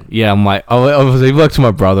proud. Yeah, I'm like, I was like to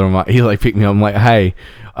my brother. I'm like, he like picked me up. I'm like, hey,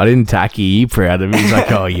 I didn't tacky. You proud of me? He's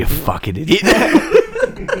like, oh, you fucking idiot.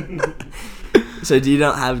 So do you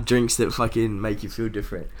not have drinks that fucking make you feel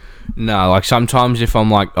different? No, like sometimes if I'm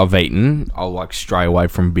like I've eaten, I'll like stray away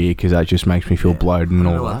from beer because that just makes me feel bloated and I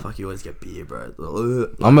don't all know why the that. fuck you always get beer, bro.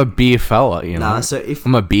 I'm a beer fella, you know. Nah, so if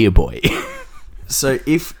I'm a beer boy.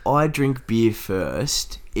 if I drink beer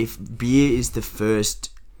first, if beer is the first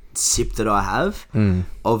sip that I have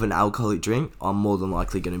of an alcoholic drink, I'm more than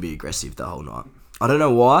likely going to be aggressive the whole night. I don't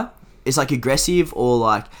know why. It's like aggressive or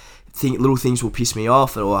like little things will piss me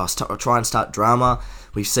off, or I'll try and start drama.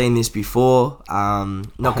 We've seen this before.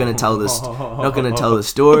 Not going to tell the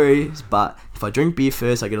stories, but if I drink beer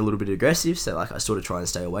first, I get a little bit aggressive. So like I sort of try and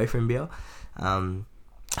stay away from beer.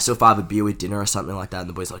 So if I have a beer with dinner or something like that, and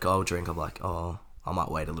the boys like, "Oh, I'll drink," I'm like, "Oh, I might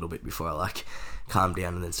wait a little bit before I like calm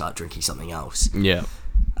down and then start drinking something else." Yeah.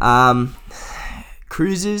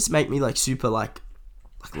 Cruises make me like super like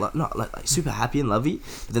super happy and lovey,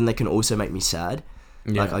 but then they can also make me sad.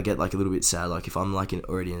 Yeah. Like I get like a little bit sad. Like if I'm like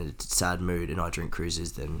already in a sad mood and I drink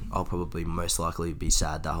cruises, then I'll probably most likely be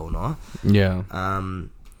sad the whole night. Yeah.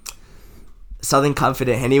 Southern Comfort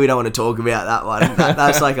and Henny, we don't want to talk about that one.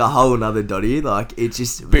 That's like a whole nother dotty. Like it's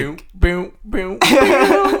just Boom, boom, boom.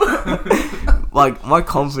 like my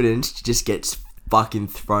confidence just gets fucking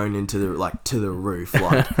thrown into the roof.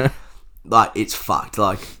 Like it's fucked.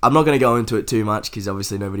 Like I'm not gonna go into it too much because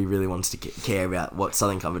obviously nobody really wants to care about what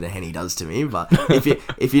Southern Comfort and Henny does to me. But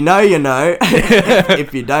if you know, you know.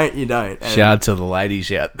 If you don't, you don't. And Shout out to the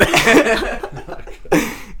ladies out there.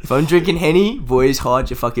 if I'm drinking Henny, boys,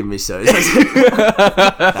 hide your fucking missos.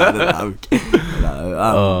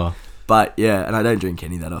 No. But yeah, and I don't drink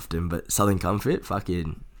Henny that often. But Southern Comfort,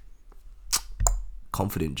 fucking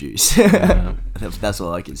confident juice. Yeah. That's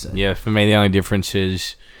all I can say. Yeah, for me the only difference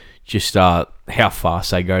is just how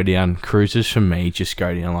fast they go down. Cruises for me just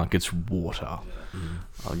go down like it's water.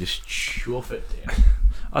 I'll just chuff it down.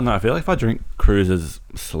 I don't know. I feel like if I drink cruises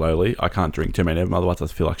slowly, I can't drink too many of them. Otherwise, I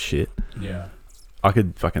feel like shit. Yeah. I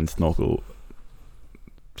could fucking snorkel.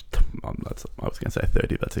 I was going to say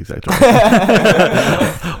 30, that's exactly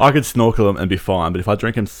right. I could snorkel them and be fine, but if I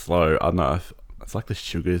drink them slow, I don't know. It's like the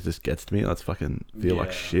sugar just gets to me. That's fucking feel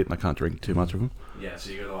like shit, and I can't drink too much of them. Yeah,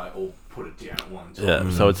 so you gotta like all put it down at once. Yeah,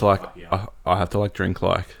 so it's like I have to like drink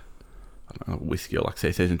like I don't know, whiskey or like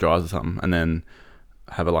sea season dries or something, and then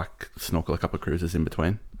have a like snorkel a couple of cruises in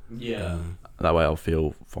between. Yeah. That way I'll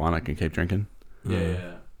feel fine. I can keep drinking.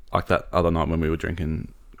 Yeah. Like that other night when we were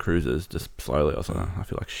drinking cruises just slowly, I was like, I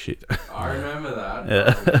feel like shit. I remember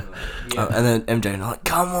that. Yeah. And then MJ and I like,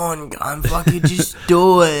 come on, fucking just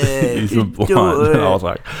do it. He's Just blind. do it. And I was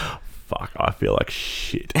like, fuck, I feel like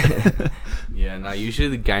shit. Yeah, no, usually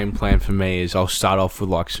the game plan for me is I'll start off with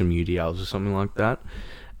like some UDLs or something like that,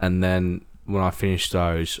 and then when I finish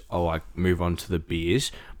those, I'll like move on to the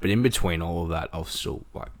beers, but in between all of that, I'll still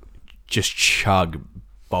like just chug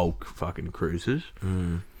bulk fucking cruises.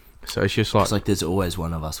 So it's just It's like there's always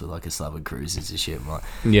one of us with like a slab of cruises and shit. Like,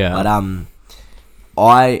 yeah. but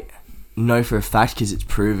I know for a fact because it's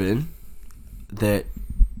proven that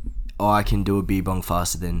I can do a beer bong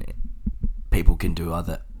faster than people can do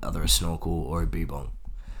either a snorkel or a beer bong.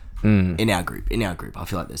 In our group, I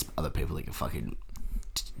feel like there's other people that can fucking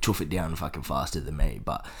chuff it down fucking faster than me.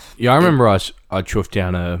 But Yeah, I remember I chuffed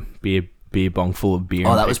down a beer bong full of beer.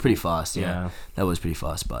 oh, and that was people- pretty fast. Yeah, that was pretty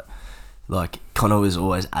fast. But like Connor was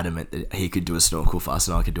always adamant that he could do a snorkel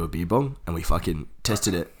faster than I could do a beer bong, and we fucking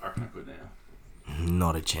tested it. I reckon I could now.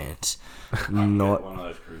 Not a chance. Not one of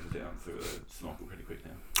those cruises down through the snorkel pretty quick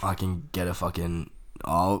now. I can get a fucking.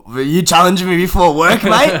 Oh, you challenging me before work,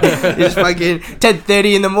 mate? It's fucking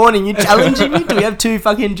 10:30 in the morning. You challenging me? Do we have 2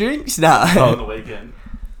 fucking drinks? Nah. On the weekend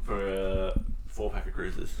for a 4-pack of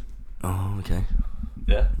cruises. Oh, okay.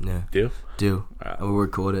 Yeah. Yeah. Deal. Alright. We'll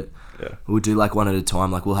record it. Yeah. We'll do like one at a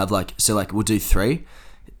time. Like we'll have like we'll do 3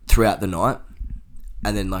 throughout the night,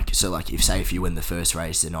 and then like if you win the first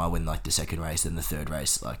race, then I win like the second race, then the third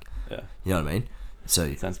race. Like, Yeah. you know what I mean?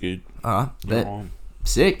 So Sounds good. alright, You're bet. on.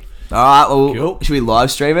 Sick. Alright, well, Cool. should we live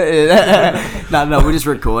stream it? No, we'll just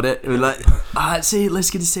record it. We're like, alright, let's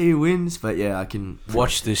get to see who wins. But yeah, I can.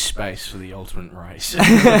 Watch this space for the ultimate race. You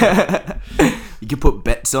can put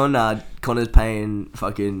bets on. Connor's paying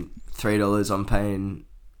fucking $3. I'm paying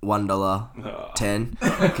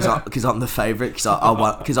 $1.10 because I'm the favourite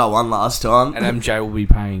because I won last time. And MJ will be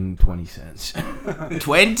paying 20 cents.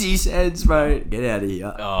 20 cents, bro. Get out of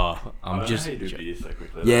here. Oh, I I'm don't just. know how you do beer so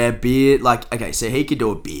quickly. Yeah, beer. Like, okay, so he could do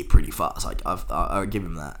a beer pretty fast. Like, I'll give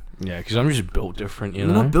him that. Yeah, because I'm just built different, you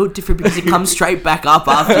You're know? not built different because it comes straight back up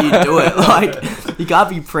after you do it. Like, You can't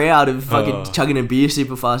be proud of fucking chugging a beer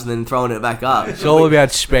super fast and then throwing it back up. It's all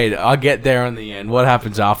about speed. I get there in the end. What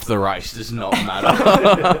happens after the race does not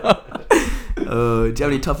matter. Do you have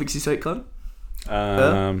any topics this week, Con?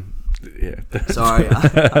 Yeah. Sorry.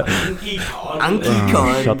 Uncle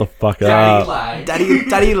Con. Shut the fuck up.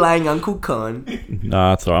 Daddy Lang, Uncle Con.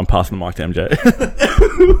 Nah, it's alright. I'm passing the mic to MJ.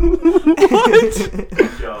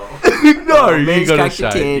 No, you Man's gotta cracked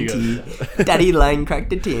the say it. tanty. Daddy Lang cracked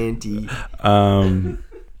the tanty.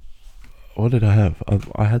 What did I have?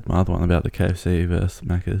 I had my other one about the KFC versus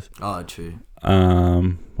Macca's. Oh, true.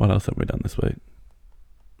 What else have we done this week?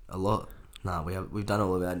 A lot. Nah, we've done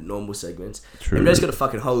all of our normal segments. True. MJ's got a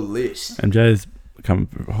fucking whole list. MJ's come.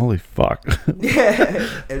 Holy fuck. Yeah.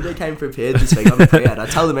 MJ came prepared this week. I'm proud. I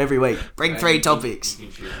tell them every week. Bring 3 topics.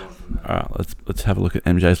 Alright, let's have a look at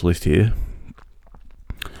MJ's list here.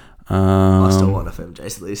 I still want off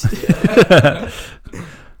MJ's list.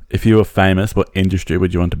 If you were famous, what industry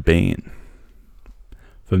would you want to be in?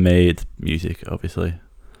 For me, it's music, obviously,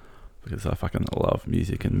 because I fucking love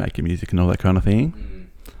music and making music and all that kind of thing.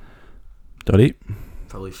 Dotty?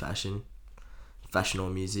 Probably fashion. Fashion or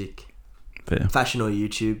music. Fair. Fashion or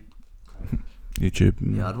YouTube. YouTube.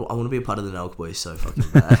 Yeah, I want to be a part of the Nelk Boys so fucking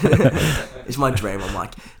bad. It's my dream.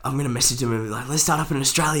 I'm going to message them and be like, let's start up an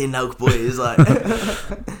Australian Nelk Boys. Like,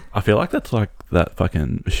 I feel like that's like that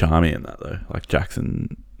fucking Sharmy and that though. Like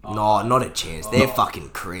Jackson. no, not a chance. They're fucking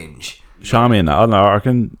cringe. Sharmy and that. I don't know. I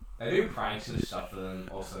reckon They do pranks and stuff, but then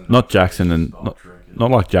also not Jackson and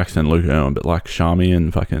not like Jackson and Luke Irwin, but like Sharmy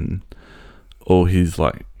and fucking all his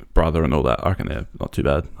like brother and all that. I reckon they're not too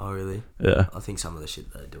bad. Oh, really? Yeah. I think some of the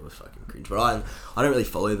shit they do is fucking cringe. But I don't really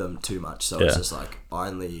follow them too much, so it's Yeah. just like I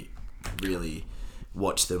only really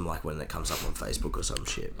watch them like when it comes up on Facebook or some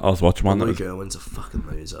shit. I was watching one that Luke was, Irwin's a fucking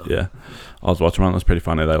loser. yeah. I was watching one that was pretty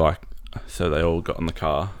funny. They like, so they all got in the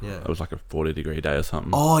car. Yeah. It was like a 40-degree day or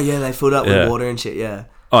something. Oh, yeah, they filled up Yeah. with water and shit, yeah.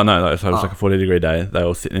 Oh no, so it was like a 40-degree day. They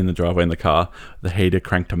were sitting in the driveway in the car. The heater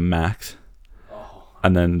cranked to max,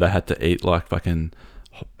 and then they had to eat like fucking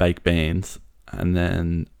baked beans, and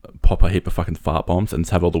then pop a heap of fucking fart bombs and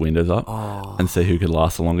have all the windows up, and see who could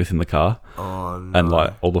last the longest in the car. Oh, no. And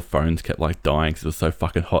like all the phones kept like dying because it was so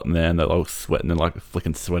fucking hot in there, and they're all sweating and like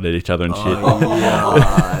flicking sweat at each other and shit.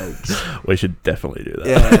 Yikes. We should definitely do that.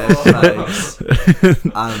 Yeah,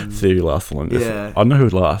 thanks. See who lasts the longest. Yeah. I know who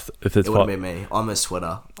would last if it's It hot. wouldn't be me. I'm a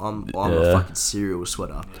sweater. I'm Yeah. a fucking serial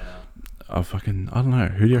sweater. I don't know.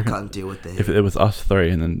 Who do you reckon? Can't deal with the If heat. it was us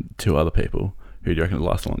 3 and then 2 other people, who do you reckon would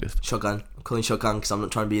last the longest? Shotgun. I'm calling shotgun because I'm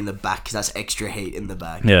not trying to be in the back because that's extra heat in the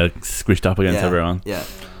back. Yeah, squished up against Yeah. everyone. Yeah.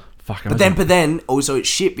 Fuck. But then also it's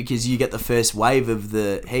shit because you get the first wave of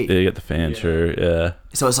the heat. yeah, you get the fan, true. Yeah.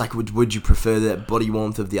 So it's like, would you prefer the body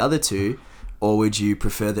warmth of the other two, or would you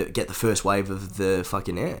prefer get the first wave of the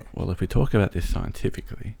fucking air? Well, if we talk about this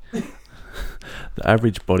scientifically, the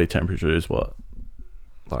average body temperature is what,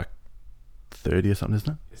 like 30 or something, isn't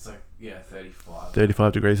it? It's like 35.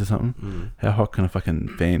 35 degrees or something. How hot can a fucking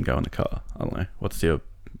fan go in the car? I don't know. What's your?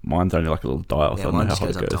 Mine's only like a little dial, so Yeah, I don't mine know how just hot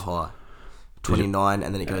goes it up to goes. high. 29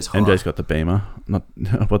 and then it goes high. MJ's got the beamer. Not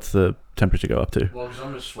what's the temperature go up to? Well, because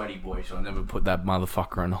I'm a sweaty boy, so I never put that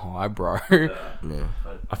motherfucker on high, bro. Yeah.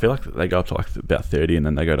 I feel like they go up to like about 30 and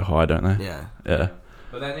then they go to high, don't they? Yeah. Yeah.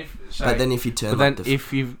 But then If you turn But then like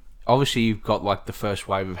if you've obviously you've got like the first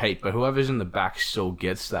wave of heat, but whoever's in the back still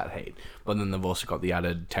gets that heat. But then they've also got the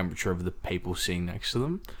added temperature of the people sitting next to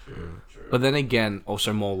them. True. But then again,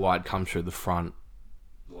 also more light comes through the front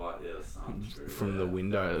from the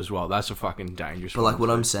window as well. That's a fucking dangerous But one. like what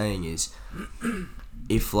I'm saying is,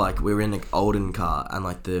 if like we were in an olden car and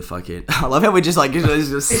like the fucking, I love how we're just like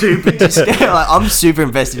just super like I'm super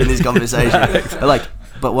invested in this conversation.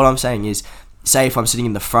 But what I'm saying is, say if I'm sitting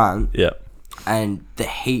in the front Yeah. and the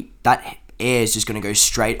heat, that air is just gonna go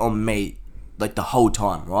straight on me like the whole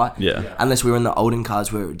time, right? Yeah. Unless we were in the olden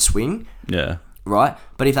cars where it would swing. Yeah. Right,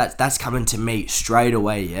 but if that's coming to me straight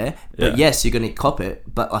away, yeah. But Yeah. yes, you're gonna cop it,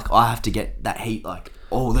 but like I have to get that heat like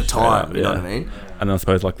all the time. up, You know yeah. what I mean? And I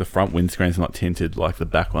suppose like the front windscreens are not tinted, like the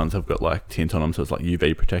back ones have got like tint on them, so it's like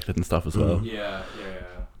UV protected and stuff as well. Yeah.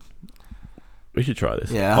 We should try this.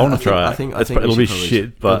 Yeah, I want to try it. I think It'll be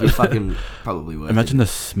shit, but it'll be fucking probably worth imagine it. the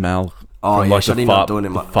smell. Oh from yeah, like should the I not fart, doing it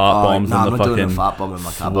in my the fart bombs no, and I'm the not doing fucking a fart bomb in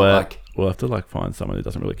my car, but sweat. like We'll have to like find someone who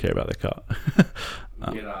doesn't really care about their car.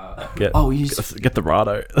 Get oh, you just, get the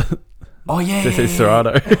Rado. oh yeah, This is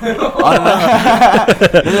Serato. I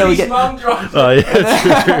don't know. No, we get Oh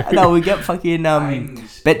yeah. no, we get fucking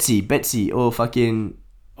Betsy or fucking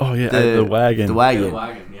Oh yeah. The wagon. the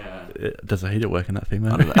wagon. Does a heater work in that thing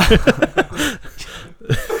though?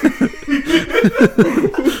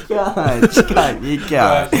 You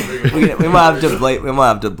can't. We might have to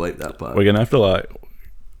bleep that part. We're gonna have to like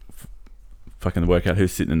fucking work out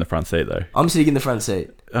who's sitting in the front seat though. I'm sitting in the front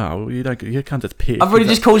seat. Oh, well, you can't just pick. I've already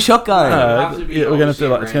just called shotgun. Yeah, we're gonna have to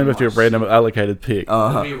like it's gonna have to be a random allocated pick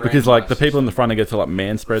because like the people in the front are get to like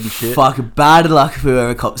man spread and shit. Fuck, bad luck for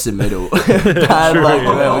whoever cops the middle. Bad luck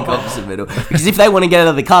for whoever cops the middle. Because if they want to get out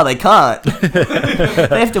of the car, they can't.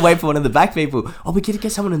 They have to wait for one of the back people. Oh, we could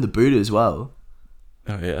get someone in the boot as well.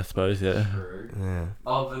 Oh yeah, I suppose yeah.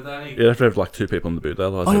 Oh, but then You have to have like 2 people in the boot,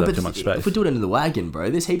 otherwise Oh, they no, have but too much space. if we do it into the wagon, bro,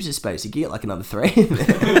 there's heaps of space. You can get like another 3 in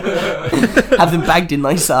there. Have them bagged in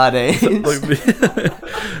like sardines. He's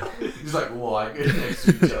like, why? Next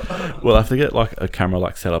to each other. We'll have to get like a camera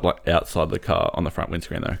like set up like outside the car on the front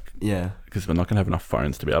windscreen though, Yeah. because we're not gonna have enough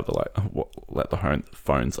phones to be able to like let the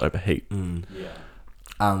phones overheat. Yeah.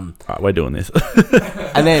 Alright, we're doing this.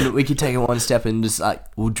 And then we could take it one step and just like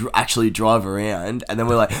we'll actually drive around, and then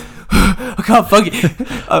we're like, I can't fucking.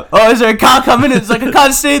 Is there a car coming? It's like I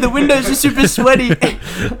can't see. The windows are super sweaty.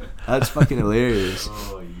 That's fucking hilarious.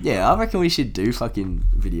 Yeah, I reckon we should do fucking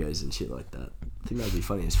videos and shit like that. I think that'd be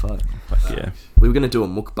funny as fuck. Fuck yeah. We were gonna do a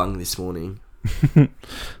mukbang this morning.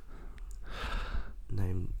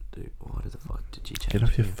 What the fuck did you change? Get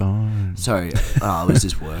off your phone. Sorry, it was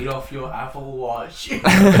just work. Get off your Apple Watch.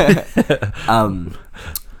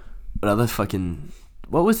 What other fucking?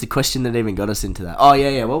 What was the question that even got us into that? Oh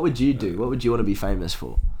yeah. What would you do? What would you want to be famous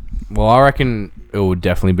for? Well, I reckon it would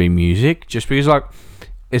definitely be music, just because like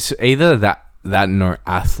it's either that no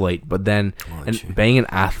athlete, but then true. being an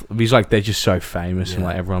athlete, because like they're just so famous and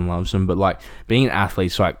like everyone loves them. But like being an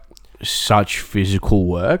athlete's like such physical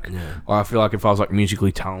work. I feel like if I was like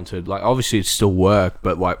musically talented, like obviously it's still work,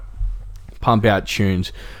 but like pump out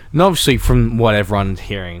tunes. And obviously from what everyone's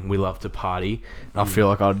hearing, we love to party. And I feel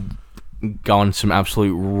like I'd go on some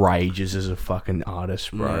absolute rages as a fucking artist,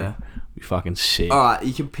 bro. Yeah. Be fucking sick. Alright,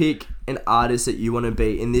 you can pick an artist that you want to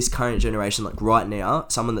be in this current generation, like right now,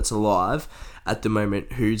 someone that's alive at the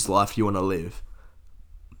moment, whose life you want to live.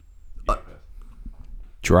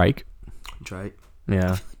 Drake. Drake.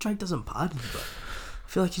 Yeah. Drake doesn't party, bro. I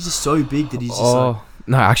feel like he's just so big that he's just like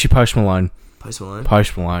No, actually Post Malone. Post Malone.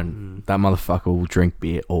 Post Malone. That motherfucker will drink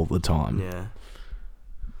beer all the time. Yeah.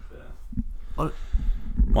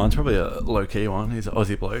 Mine's probably a low key one. He's an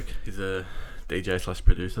Aussie bloke. He's a DJ /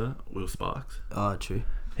 producer. Will Sparks. Oh, true.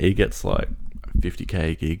 He gets like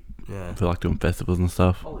 50k a gig Yeah. for like doing festivals and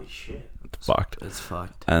stuff. Holy shit. It's fucked. It's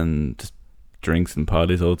fucked. And just drinks and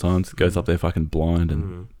parties all the time. Just goes up there fucking blind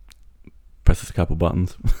and presses a couple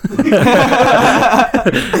buttons.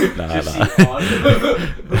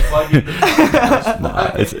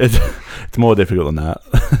 Nah. It's more difficult than that.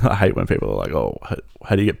 I hate when people are like, "Oh,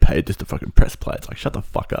 how do you get paid just to fucking press play?" It's like, shut the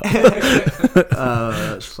fuck up.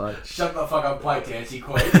 That's fucked. Shut the fuck up, play Dancy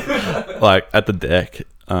Queen. Like at the deck,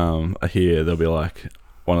 I hear there'll be like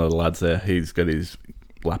one of the lads there. He's got his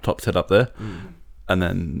laptop set up there, and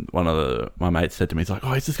then one of my mates said to me, "He's like,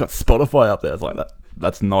 oh, he's just got Spotify up there." I was like,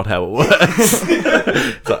 that's not how it works.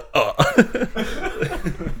 It's like, oh.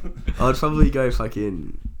 I'd probably go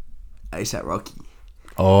fucking ASAP Rocky.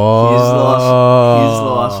 Oh. His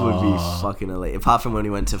life would be fucking elite. Apart from when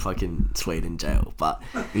he went to fucking Sweden jail, but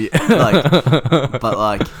like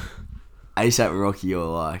ASAP Rocky or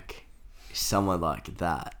like someone like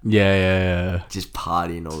that, Yeah. just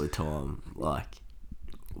partying all the time, like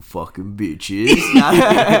fucking bitches.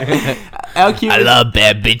 How cute! I love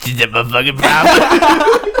bad bitches at my fucking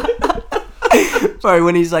problem. Bro,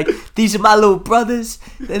 when he's like, these are my little brothers,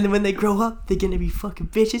 and then when they grow up, they're gonna be fucking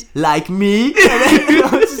bitches like me. And then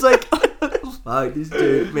I was just like, fuck, this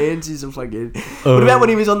dude, man's just a fucking. What about when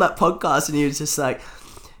he was on that podcast and he was just like,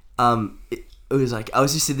 it was like, I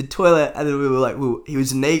was just in the toilet, and then we were like, he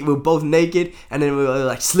was naked, we were both naked, and then we were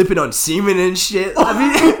like slipping on semen and shit. I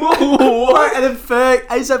mean, what? And then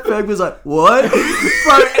ASAP Ferg was like, what?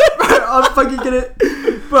 Bro, I'm fucking gonna.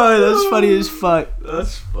 Bro, that's funny as fuck.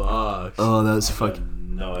 That's fucked. Oh, that's fucking.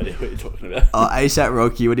 No idea what you're talking about. Oh, ASAP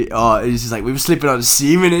Rocky, it was just like, we were slipping on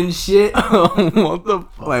semen and shit. What the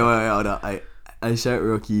fuck? Wait, hold on. ASAP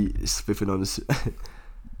Rocky slipping on the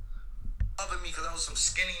Loving me because I was some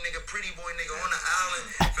skinny nigga, pretty boy nigga on the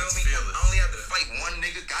island. Feel me? I only had to fight one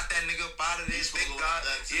nigga, got that nigga up out of this. Thank God.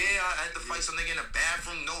 Yeah, I had to fight some nigga in the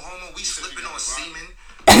bathroom. No homo, we slipping on semen.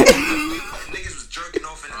 Niggas was jerking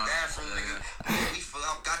off in the bathroom, nigga. We fell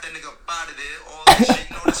out, got that nigga up out of there. All that shit.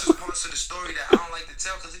 You know, this is parts of the story that I don't like to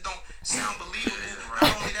tell because it don't sound believable.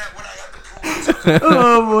 Not only that, what I got to prove.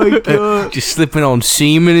 Oh my god. Just slipping on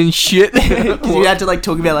semen and shit. Because you had to like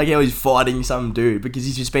talk about like how he's fighting some dude because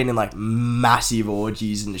he's just been in like massive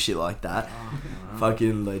orgies and shit like that.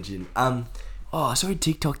 Fucking legend. Oh, I saw a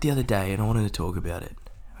TikTok the other day and I wanted to talk about it.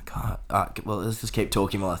 I can't. Well, let's just keep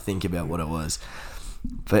talking while I think about what it was.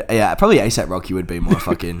 But yeah, probably ASAP Rocky would be my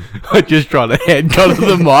fucking. I just tried to head got to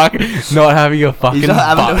the mic, not having a fucking.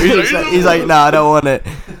 He's like, no, I don't want it.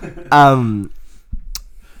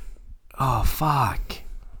 Oh fuck.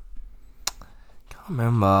 Can't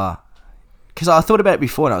remember. Because I thought about it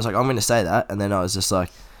before and I was like, I'm going to say that, and then I was just like,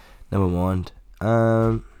 never mind.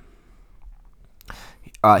 Alright,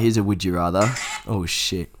 here's a would you rather. Oh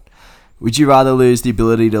shit. Would you rather lose the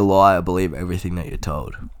ability to lie or believe everything that you're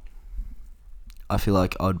told? I feel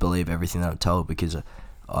like I'd believe everything that I'm told because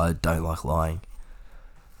I don't like lying.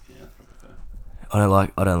 I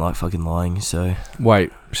don't like fucking lying, so...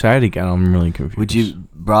 Wait, say it again, I'm really confused. Would you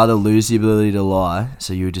rather lose the ability to lie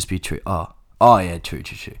so you would just be true? Oh yeah, true.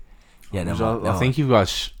 Yeah, no, I think you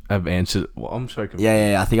guys have answered... Well, I'm so confused.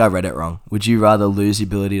 Yeah, I think I read it wrong. Would you rather lose the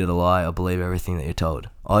ability to lie or believe everything that you're told?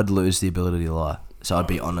 I'd lose the ability to lie, so I'd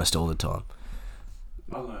be honest all the time.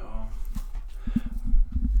 I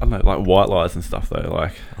don't know, like white lies and stuff though.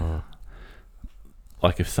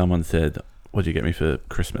 Like if someone said, "What'd you get me for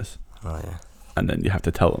Christmas?" Oh yeah. And then you have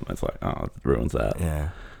to tell them. It's like, oh, it ruins that. Yeah.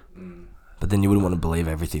 But then you wouldn't want to believe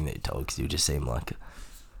everything that you're told because you would just seem like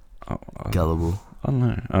gullible. I don't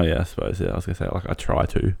know. Oh yeah, I suppose. Yeah, I was gonna say like I try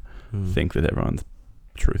to think that everyone's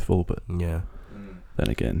truthful, but yeah. Then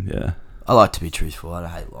again, yeah. I like to be truthful. I don't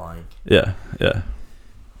hate lying. Yeah. What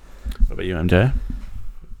about you, MJ?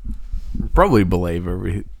 Probably believe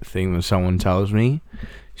everything that someone tells me,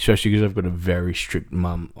 especially because I've got a very strict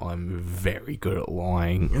mum. I'm very good at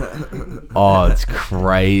lying. Oh, it's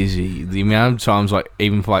crazy. The amount of times, like,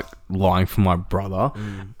 even for, like, lying for my brother,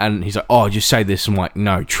 and he's like, oh, just say this. I'm like,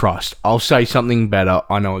 no, trust. I'll say something better.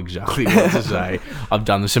 I know exactly what to say. I've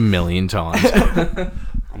done this a million times.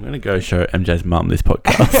 I'm going to go show MJ's mum this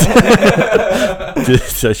podcast.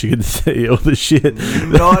 Just so she can see all the shit.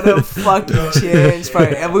 Not a fucking chance, bro.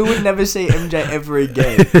 And we would never see MJ ever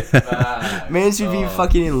again. Man's would be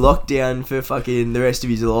fucking in lockdown for fucking the rest of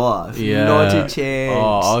his life. Yeah. Not a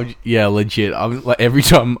chance. Yeah, legit. I'm like, every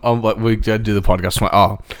time I'm like, we go do the podcast, I'm like,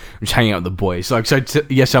 oh, I'm just hanging out with the boys. Like, so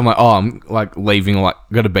yes, I'm like, oh, I'm like leaving, like,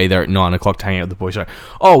 got to be there at 9 o'clock to hang out with the boys. Like,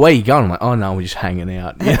 oh, where you going? I'm like, oh, no, we're just hanging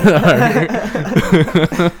out. You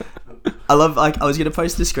know? I love, like, I was going to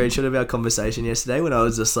post a screenshot of our conversation yesterday when I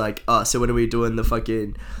was just like, oh, so when are we doing the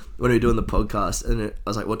podcast? And I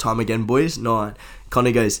was like, what time again, boys? 9.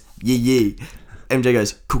 Connor goes, yeah. MJ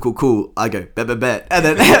goes, cool. I go, bet. And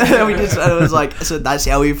then we just, and it was like, so that's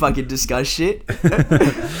how we fucking discuss shit?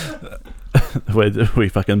 We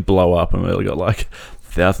fucking blow up and we got like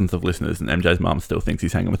thousands of listeners and MJ's mum still thinks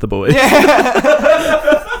he's hanging with the boys.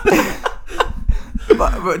 Yeah.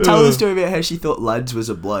 But tell the story about how she thought Lads was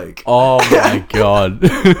a bloke. Oh my god.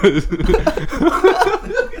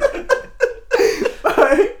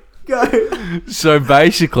 Go. So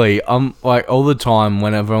basically, I'm like, all the time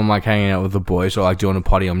whenever I'm like hanging out with the boys or like doing a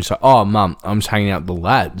potty, I'm just like, oh mum, I'm just hanging out with the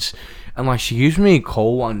lads. And like, she gives me a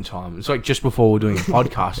call one time. It's like just before we're doing a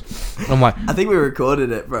podcast. And I'm like, I think we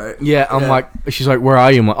recorded it, bro. Yeah, I'm like, she's like, where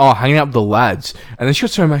are you? I'm like, oh, hanging out with the lads. And then she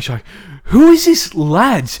got so mad, she's like, who is this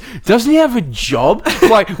lads? Doesn't he have a job?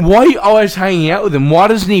 Like, why are you always hanging out with him? Why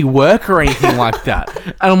doesn't he work or anything like that?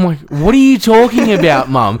 And I'm like, what are you talking about,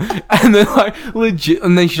 mum? And then like, legit,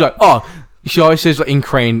 and then she's like, oh, she always says like in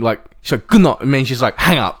Korean, like, she's like, good night. And then she's like,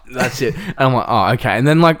 hang up. That's it. And I'm like, oh, okay. And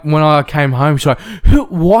then like when I came home, she's like,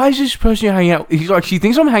 why is this person you're hanging out with? He's like, she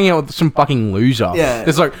thinks I'm hanging out with some fucking loser. Yeah.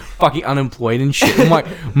 That's like fucking unemployed and shit. I'm like,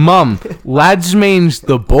 mum, lads means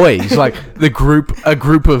the boys, like a group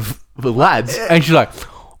of the lads. And she's like,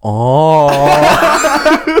 oh.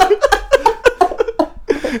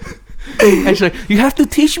 And she's like, you have to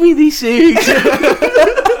teach me these things.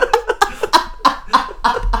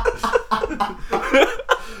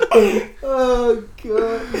 Oh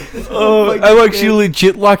god. Oh, and like she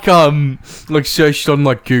legit like searched on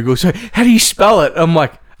like Google. So how do you spell it? I'm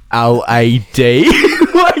like LAD.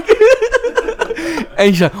 Like,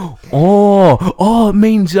 and she's like, oh, it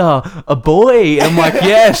means a boy. I'm like,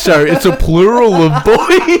 yeah. So it's a plural of boys.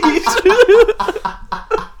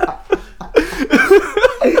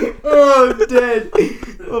 Oh, I'm dead.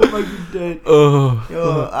 Oh, fucking dead.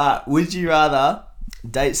 Would you rather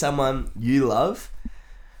date someone you love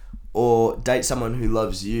or date someone who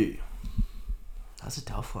loves you? That's a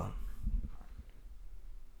tough one.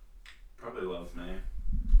 Probably loves me.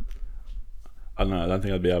 I don't know. I don't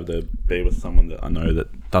think I'd be able to be with someone that I know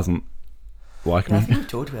that doesn't like Yeah, I me. think we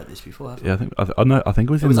talked about this before. Haven't we? Yeah, I think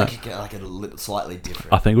it was It in was that. like a little slightly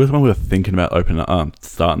different. I think it was when we were thinking about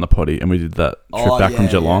starting the potty, and we did that trip Oh, back from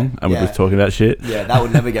yeah, Geelong, yeah, and we yeah. were talking about shit. Yeah, that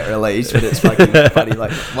would never get released, but it's fucking funny.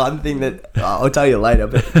 Like, one thing that I'll tell you later,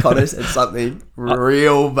 but Connor said something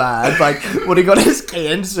real bad. Like, would have got us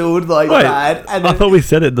cancelled, like, Wait, bad. And I then, thought we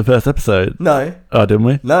said it in the first episode. no, Oh, didn't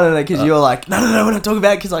we? no, because you were like, no, we're not talking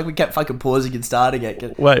about it, because, like, we kept fucking pausing and starting it.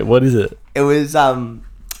 'Cause Wait, what is it? it was, when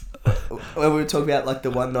we were talking about, like,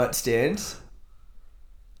 the one night stands.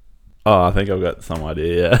 Oh, I think I've got some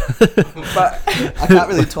idea. Yeah. But I can't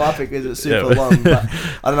really type it because it's super Yeah. long. But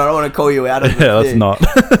I don't want to call you out of the Yeah, let's thing. not.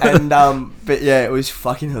 And but yeah, it was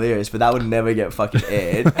fucking hilarious. But that would never get fucking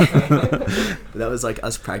aired. But that was like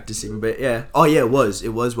us practicing. But yeah, oh yeah, it was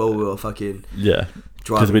while we were fucking Yeah.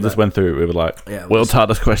 driving. Because we just back. went through. We were like, Yeah, it world's was-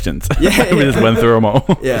 hardest questions. Yeah, we yeah. just went through them all.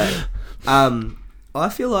 Yeah. I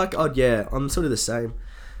feel like I'm sort of the same.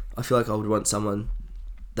 I feel like I would want someone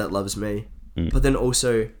that loves me, but then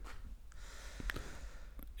also.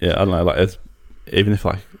 Yeah, I don't know. Like, even if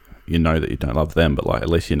like you know that you don't love them, but like at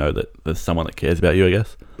least you know that there's someone that cares about you. I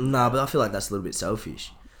guess. Nah, but I feel like that's a little bit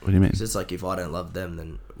selfish. What do you mean? 'Cause it's like if I don't love them,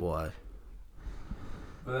 then why?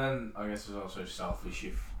 But then I guess it's also selfish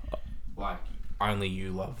if like only you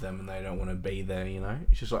love them and they don't want to be there. You know,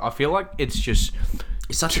 it's just like I feel like it's just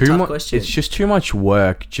It's such a too tough much. question. It's just too much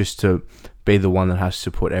work just to be the one that has to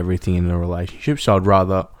put everything in a relationship. So I'd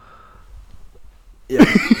rather. Yeah.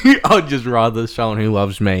 I'd just rather someone who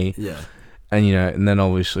loves me, Yeah. and and then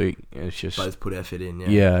obviously it's just Both put effort in. Yeah.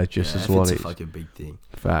 yeah, it just is what effort's it a is. fucking big thing.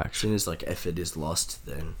 As Facts. soon as like effort is lost,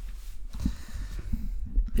 then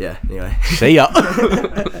yeah. Anyway, See ya.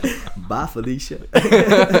 bye Felicia.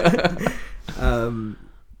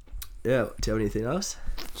 Yeah. Do you have anything else?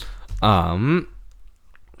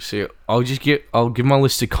 So I'll give my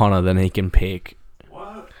list to Connor, then he can pick.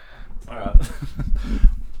 What? All right.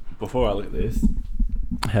 Before I look at this,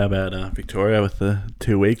 how about Victoria with the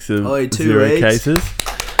 2 weeks of 2 0 weeks. cases?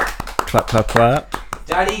 Clap, clap, clap.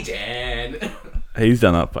 Daddy Dan. He's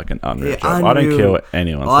done a fucking unreal Yeah, job. I don't unreal. care what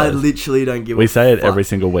anyone I says. literally don't give. We a say it fuck. every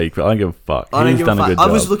single week, but I don't give a fuck. I don't He's give done a a fuck. good job.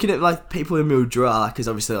 I was looking at like people in Mildura because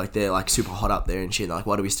obviously like they're like super hot up there and shit. Like,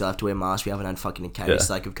 why do we still have to wear masks? We haven't had fucking a case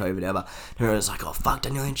Yeah. like of COVID ever. And everyone's like, oh fuck,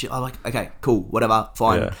 Daniel and shit. I'm like, okay, cool, whatever,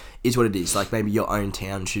 fine. Yeah. Is what it is. Like maybe your own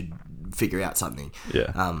town should figure out something.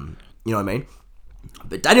 Yeah. You know what I mean?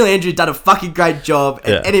 But Daniel Andrews done a fucking great job.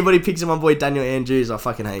 And Yeah. anybody picks on my boy Daniel Andrews, I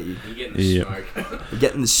fucking hate you. You're getting the Yeah. smoke. You're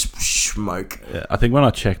getting the smoke. Yeah, I think when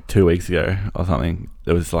I checked 2 weeks ago or something,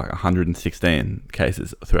 there was like 116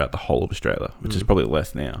 cases throughout the whole of Australia, which is probably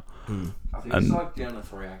less now. I think And- it's like down to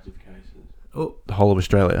 3 active cases. Oh, The whole of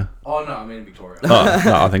Australia. Oh no, I mean Victoria. Oh,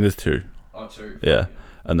 no, I think there's 2. Oh, 2. Yeah.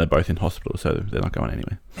 And they're both in hospital, so they're not going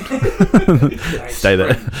anywhere. Stay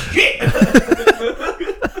there.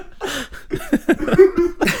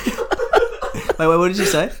 wait, what did you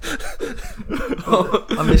say?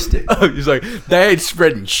 I missed it. He's like, they ain't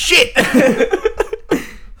spreading shit.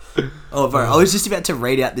 Oh, bro, I was just about to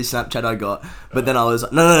read out this Snapchat I got, but then I was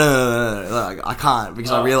like, no, like, I can't,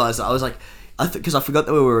 because I realised that I was like, because I forgot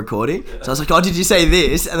that we were recording, so I was like, oh, did you say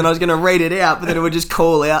this? And then I was going to read it out, but then it would just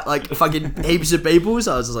call out, like, fucking heaps of people,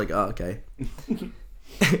 so I was just like, oh, okay.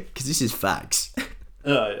 Because this is facts.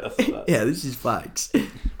 Oh, yeah, that's that. Yeah, this is facts.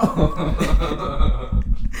 I've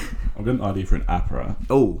got an idea for an app, right?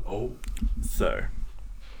 Oh. So,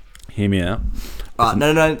 hear me out.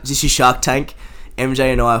 No, this is Shark Tank.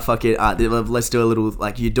 MJ and I are fucking, let's do a little,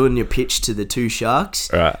 like, you're doing your pitch to the 2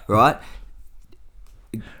 sharks, Alright. right?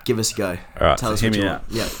 Give us a go. Alright, Tell so us hear what you me want.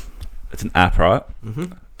 out. Yeah. It's an app, right? Mm-hmm.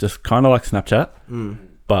 Just kind of like Snapchat,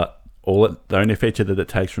 but the only feature that it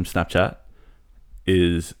takes from Snapchat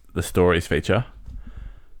is the stories feature,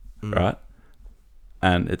 right?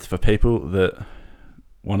 And it's for people that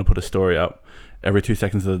want to put a story up every 2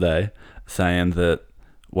 seconds of the day saying that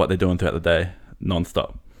what they're doing throughout the day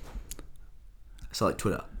non-stop. So like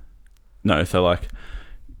Twitter. No, so like,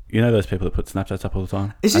 you know those people that put Snapchats up all the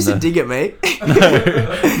time? Is this a dig at me?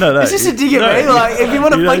 No. Is this a dig at me? Like, if you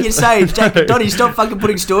want to You know- fucking say, Jake and Donnie, stop fucking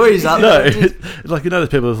putting stories up. No, Like, just- it's like, you know those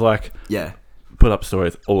people that's like, yeah, put up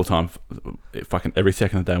stories all the time, fucking every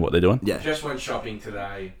second of the day what they're doing? yeah, Just went shopping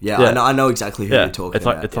today. yeah. Yeah. I know exactly who Yeah, you're talking it's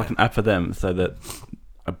like about. it's like an app for them, so that,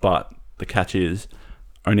 but the catch is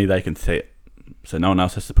only they can see it, so no one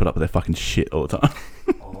else has to put up their fucking shit all the time.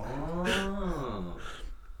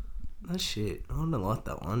 Oh shit, I don't like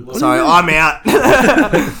that one. Sorry, I'm out.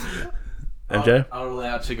 MJ? I'm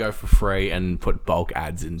allowed to go for free and put bulk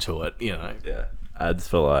ads into it. Yeah, ads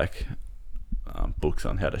for like books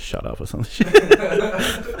on how to shut up or some shit.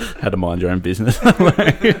 How to mind your own business.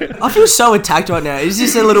 I feel so attacked right now. Is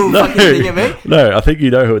this a little fucking thing at me? No, I think you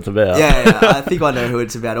know who it's about. Yeah, I think I know who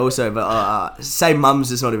it's about also, but say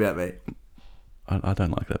mums is not about me. I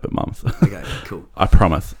don't like that, but mums. Okay, cool. I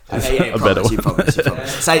promise. Okay, yeah, A better you one. promise.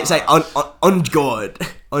 Say on God,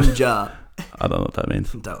 on Jar. I don't know what that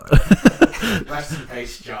means. Don't worry. Rest in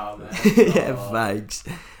peace, Jar, man. Yeah, thanks.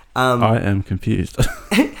 I am confused.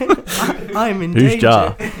 I'm in Who's danger.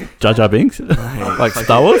 Jar? Jar Jar Binks? Like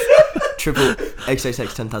Star Wars? Triple XXX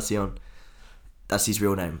Tentacion. That's his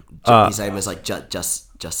real name. His name is like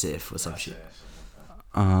Justif or some shit.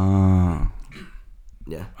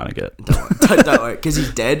 Yeah. I don't get it. Don't worry, because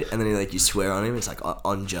he's dead, and then you swear on him. It's like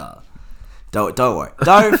on Jar. Don't worry.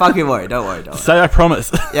 Don't fucking worry. Don't worry. Say I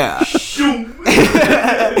promise. Yeah.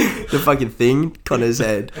 The fucking thing, Connor's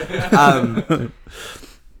head.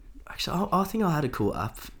 Actually, I think I had a cool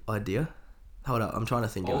app idea. Hold up, I'm trying to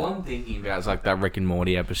think All of it. I'm thinking about is like that Rick and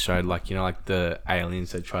Morty episode, like, you know, like the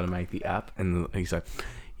aliens that try to make the app, and he's like,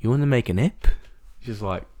 "You want to make an app?" Just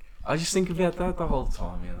like, I just think about that the whole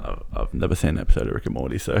time. You know? I've never seen an episode of Rick and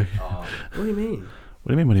Morty, so. What do you mean?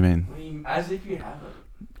 What do you mean? As if you haven't.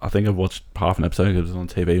 I think I've watched half an episode because it was on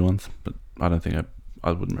TV once, but I don't think I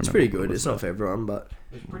wouldn't remember. It's pretty good. It's not for everyone, but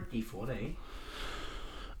It's pretty funny.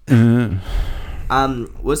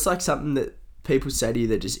 what's like something that people say to you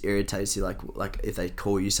that just irritates you? Like if they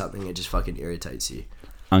call you something, it just fucking irritates you.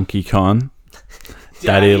 Unky Con,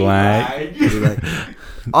 Daddy Lag.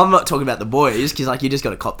 I'm not talking about the boys because like you just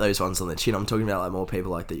got to cop those ones on the chin. I'm talking about like more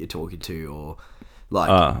people like that you're talking to or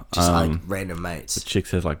like just like random mates. Chick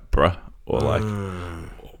says like bruh or like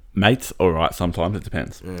mates. All right, sometimes it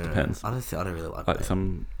depends. Depends. I don't really like Like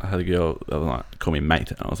that. I had a girl the other night call me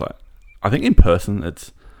mate, and I was like, I think in person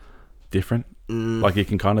it's different. Like you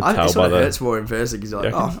can kind of tell It by sort of the. hurts more in person because you're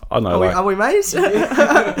like, Yeah, oh, I know. are we mates? You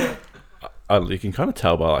can kind of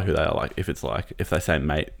tell by like who they are. Like if it's like if they say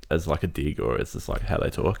mate as like a dig or it's just like how they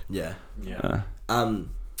talk. Yeah. Yeah. I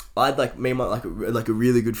had like me and my like a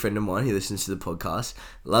really good friend of mine. He listens to the podcast.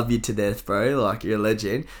 Love you to death, bro. Like you're a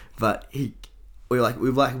legend. But we've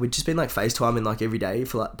just been like FaceTiming like every day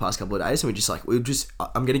for like the past couple of days, and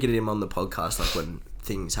I'm gonna get him on the podcast like when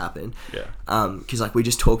things happen. Yeah. Because like we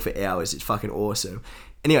just talk for hours. It's fucking awesome.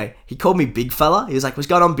 Anyway, he called me big fella. He was like, "What's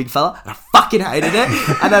going on, big fella?" And I fucking hated it.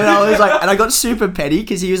 And then I was like, and I got super petty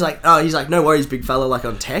because he was like, "No worries, big fella," like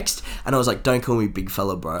on text. And I was like, "Don't call me big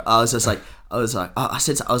fella, bro." I was like,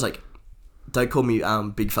 "Don't call me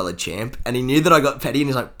big fella champ." And he knew that I got petty, and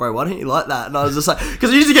he's like, "Bro, why don't you like that?" And I was just like,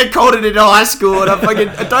 because I used to get called it in high school, and I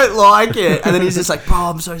don't like it. And then he's just like, "Bro,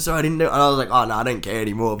 I'm so sorry, I didn't do it." And I was like, "Oh no, I don't care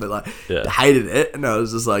anymore." But like, hated it, and I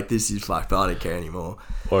was just like, "This is fucked," but I don't care anymore.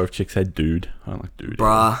 Or if chicks say dude, I don't like dude.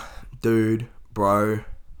 Bruh, dude, bro.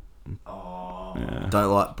 Yeah.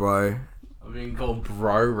 Don't like bro. I've been called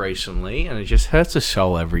bro recently, and it just hurts the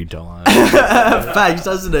soul every time. Facts,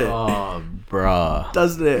 doesn't it? Oh, bruh.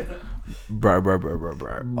 Doesn't it? Bro.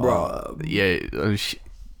 Bro. Yeah.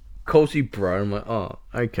 Calls you bro. I'm like, oh,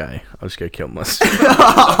 okay. I'll just go kill myself.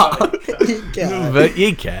 But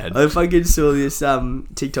you can. I fucking saw this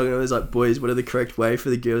TikTok and it was like, "Boys, what are the correct way for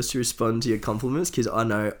the girls to respond to your compliments? Because I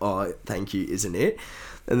know, oh, thank you, isn't it?"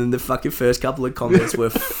 And then the fucking first couple of comments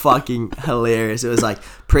were fucking hilarious. It was like,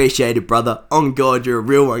 "Appreciate it, brother. On God, you're a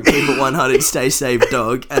real one. Keep it 100. Stay safe,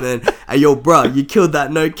 dog." And then, "Hey, yo, bro, you killed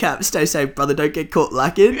that. No cap. Stay safe, brother. Don't get caught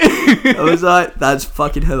lacking." I was like, that's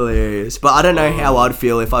fucking hilarious. But I don't know how I'd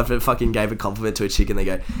feel if I fucking gave a compliment to a chick and they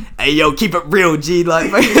go, "Hey, yo, keep it real, G."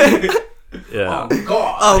 Like, Yeah.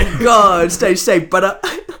 oh God, stay safe, brother.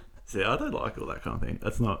 See, I don't like all that kind of thing.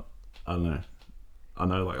 That's not. I don't know. I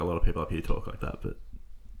know like a lot of people up here talk like that, but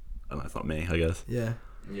I don't know, it's not me. I guess. Yeah.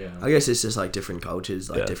 Yeah. I guess it's just like different cultures,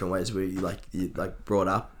 like Yeah. different ways we you brought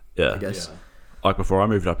up. Yeah. I guess. Like before I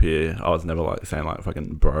moved up here, I was never like saying like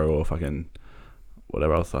fucking bro or fucking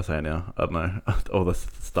whatever else I say now. I don't know. All the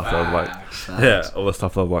stuff that I've like. Facts. Yeah. All the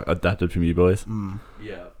stuff that I've like adapted from you boys.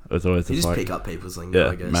 Yeah. It was always You just just like pick up people's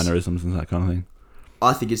lingo, I guess. mannerisms and that kind of thing.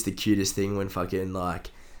 I think it's the cutest thing when fucking like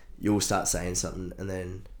you'll start saying something and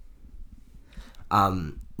then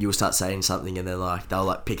you'll start saying something and then like they'll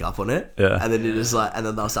like pick up on it. Yeah. And then you're just like and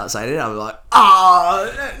then they'll start saying it and I'm like,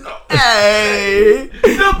 "Oh, hey."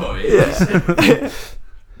 Yeah.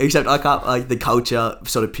 Except I can't, like, the culture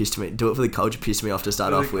sort of pissed me. Do it for the culture pissed me off to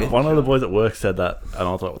start off with. One of the boys at work said that, and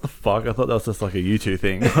I was like, "What the fuck?" I thought that was just like a you two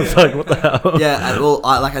thing. I was like, "What the hell?" Yeah, and well,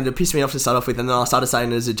 and it pissed me off to start off with, and then I started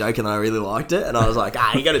saying it as a joke, and I really liked it, and I was like,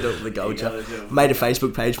 you gotta do it for the culture. Made a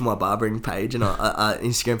Facebook page for my barbering page, and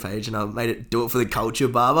Instagram page, and I made it do it for the culture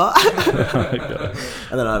barber.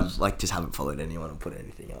 And then I like just haven't followed anyone or put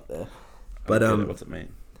anything up there. But what's it mean?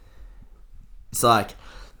 it's like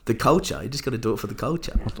the culture. You just got to do it for the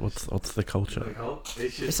culture. What's the culture?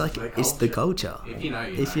 It's like it's the culture. If you know,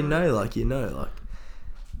 If you know, like you know, like.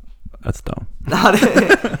 That's dumb.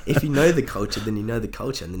 If you know the culture, then you know the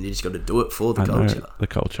culture, and then you just got to do it for the I culture. know the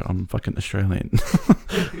culture. I'm fucking Australian.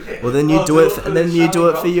 Well, then you do it, and then you do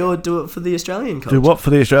it for the Australian culture. Do what for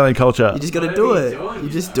the Australian culture? You just got to do it. You're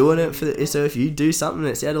just doing it for. So if you do something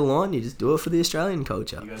that's out of line, you just do it for the Australian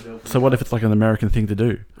culture. So what if it's like an American thing to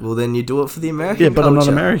do? Well, then you do it for the American. Yeah, but culture. I'm not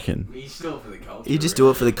American. He's still for the culture. You just do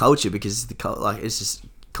it for the culture because it's just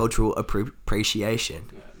cultural appreciation.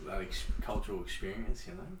 Cultural experience,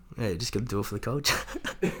 you know. Yeah, you just got to do it for the culture.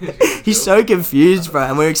 He's so confused, bro,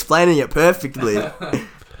 and we're explaining it perfectly.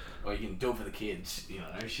 Or you can do it for the kids, you know.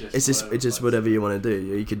 It's just whatever you want to do.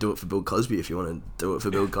 You can do it for Bill Cosby if you want to do it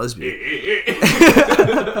for Bill Cosby.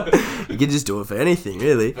 You can just do it for anything,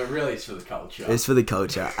 really. But really, it's for the culture. It's for the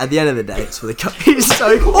culture. At the end of the day, it's for the culture. He's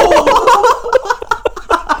so.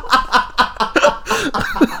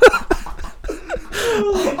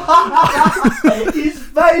 His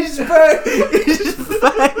face, bro. His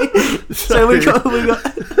face. So we got.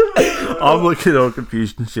 I'm looking all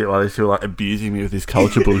confused and shit while they're still like abusing me with this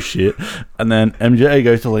culture bullshit. And then MJ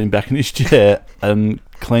goes to lean back in his chair and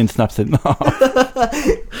clean snaps it in half.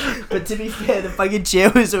 But to be fair, the fucking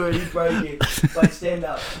chair was already broken. Like, stand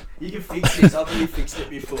up. You can fix this. I've already fixed it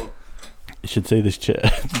before. You should see this chair.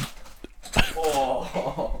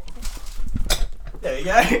 Oh. There we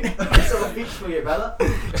go. That's all fixed for you, brother.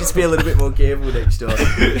 Just be a little bit more careful next time.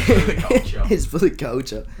 It's for the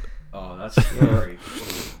culture. Oh, that's scary.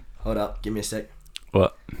 Hold up. Give me a sec.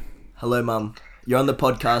 What? Hello, Mum. You're on the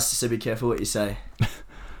podcast, so be careful what you say.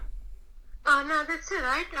 Oh, no, that's all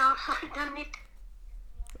right. I don't need...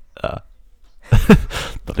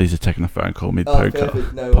 But he's just taking a phone call mid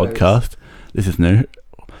perfect. No podcast. This is new.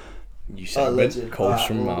 You legend. segment calls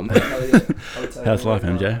from Mum. How's life,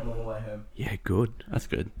 MJ? I'm on my way home. Yeah, good. That's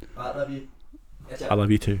good. Alright, love you. I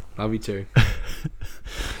love you too. Love you too.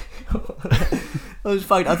 I was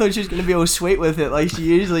fucked. I thought she was going to be all sweet with it like she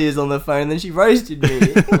usually is on the phone, and then she roasted me.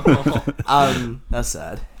 That's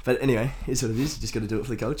sad. But anyway, it's what it is. You just got to do it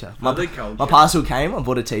for the culture. My parcel came. I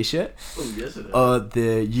bought a t-shirt. Oh, yes it is.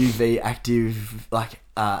 The UV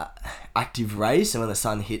active rays, so when the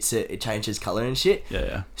sun hits it, it changes colour and shit.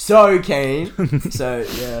 Yeah. So keen. So,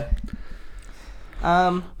 yeah.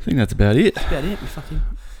 I think that's about it. That's about it. We fucking...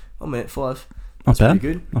 1 minute 5. Not That's bad.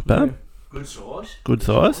 pretty good. Not bad. Good sauce. Good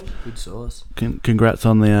size. Good sauce. Congrats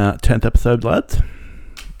on the 10th episode, lads.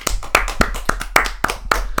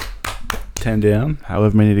 10 down.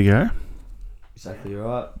 However many to go. Exactly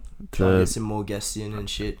right. Try to get some more guests in and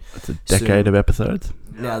shit. It's a decade of episodes.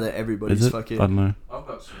 Now that everybody's Is it? fucking... I don't know. I've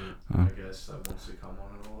got some guests that wants to come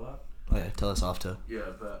on and all that. Oh yeah, tell us after. Yeah,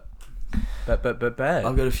 but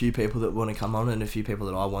I've got a few people that want to come on and a few people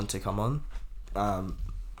that I want to come on.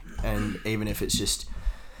 And even if it's just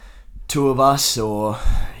 2 of us or,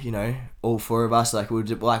 you know, all 4 of us,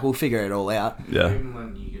 we'll figure it all out. Yeah. even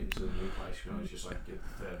when you get into the new place, you can always just like get the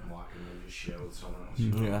third mic and then just share with someone else.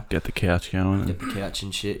 Yeah. Get the couch going. Get the couch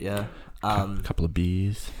and shit, yeah. A couple of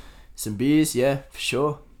beers. Some beers, yeah, for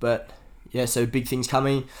sure. But yeah, so big things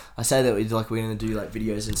coming. I say that we're gonna do like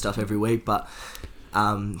videos and stuff every week, but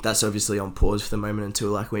that's obviously on pause for the moment until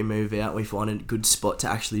like we move out. We find a good spot to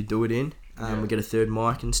actually do it in. We get a third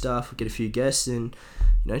mic and stuff. We get a few guests and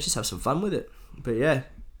you know just have some fun with it. But yeah,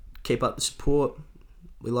 keep up the support.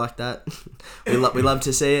 We like that. we love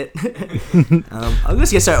to see it. I'm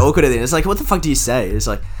just get so awkward at it. It's like, what the fuck do you say? It's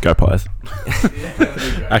like, Go Pies.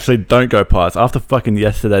 Actually, don't go Pies. After fucking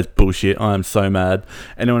yesterday's bullshit, I am so mad.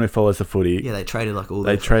 Anyone who follows the footy, yeah, they traded like all.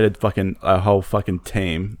 they traded fucking a whole fucking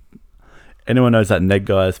team. Anyone knows that Ned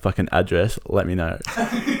guy's fucking address? Let me know.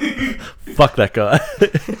 Fuck that guy.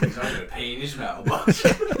 He's only got a pee in his mailbox.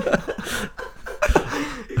 What's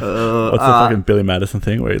the fucking Billy Madison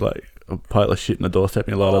thing where he like a pile of shit in the doorstep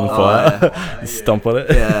and you light it on fire? You stomp on it.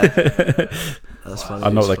 Yeah, that's funny. I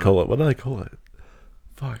don't know what they call it. What do they call it?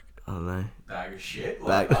 Fuck. I don't know. Bag of shit.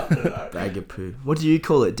 Bag, I don't know. bag of poo. What do you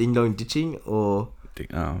call it? Ding dong ditching or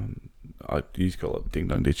I used to call it ding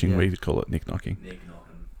dong ditching. Yeah. We call it nick knocking. Nick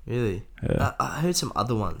knocking. really? Yeah. I heard some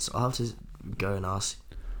other ones. I'll have to go and ask.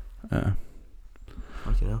 Yeah.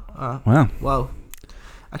 Like, you know. Alright. Wow. Well,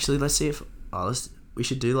 actually, let's see if we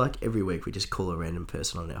should do like every week. We just call a random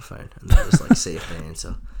person on our phone and then just like see if they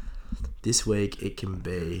answer. This week it can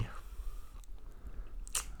be.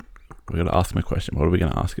 We're gonna ask him a question. What are we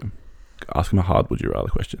gonna ask him? Ask him a hard would you rather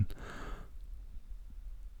question.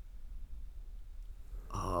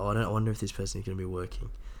 Oh, I wonder if this person is going to be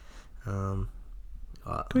working. Alright,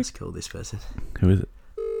 let's call this person. Who is it?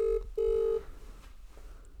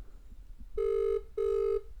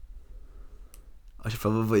 I should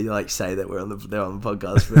probably like say that they're on the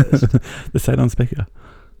podcast first. Just say it on speaker.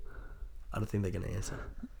 I don't think they're gonna answer.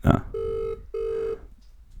 No.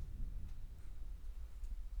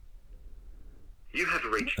 You have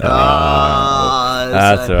reached.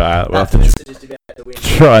 That's so alright. We'll have that to person just about to win.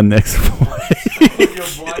 try next week.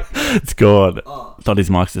 It's gone. Oh. Thought his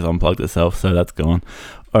mic's just unplugged itself, so that's gone.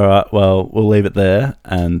 Alright, well, we'll leave it there,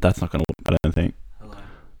 and that's not going to work, I don't think. Hello.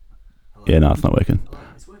 Yeah, no, it's not working. Hello.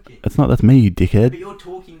 It's working. It's not, that's me, you But dickhead. you're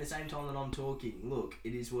talking the same time that I'm talking. Look,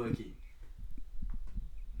 it is working.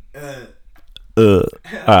 Alright.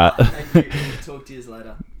 Thank you. Talk to you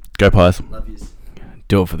later. Go Pies. Love yous.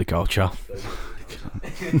 Do it for the culture.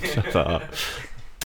 Shut up.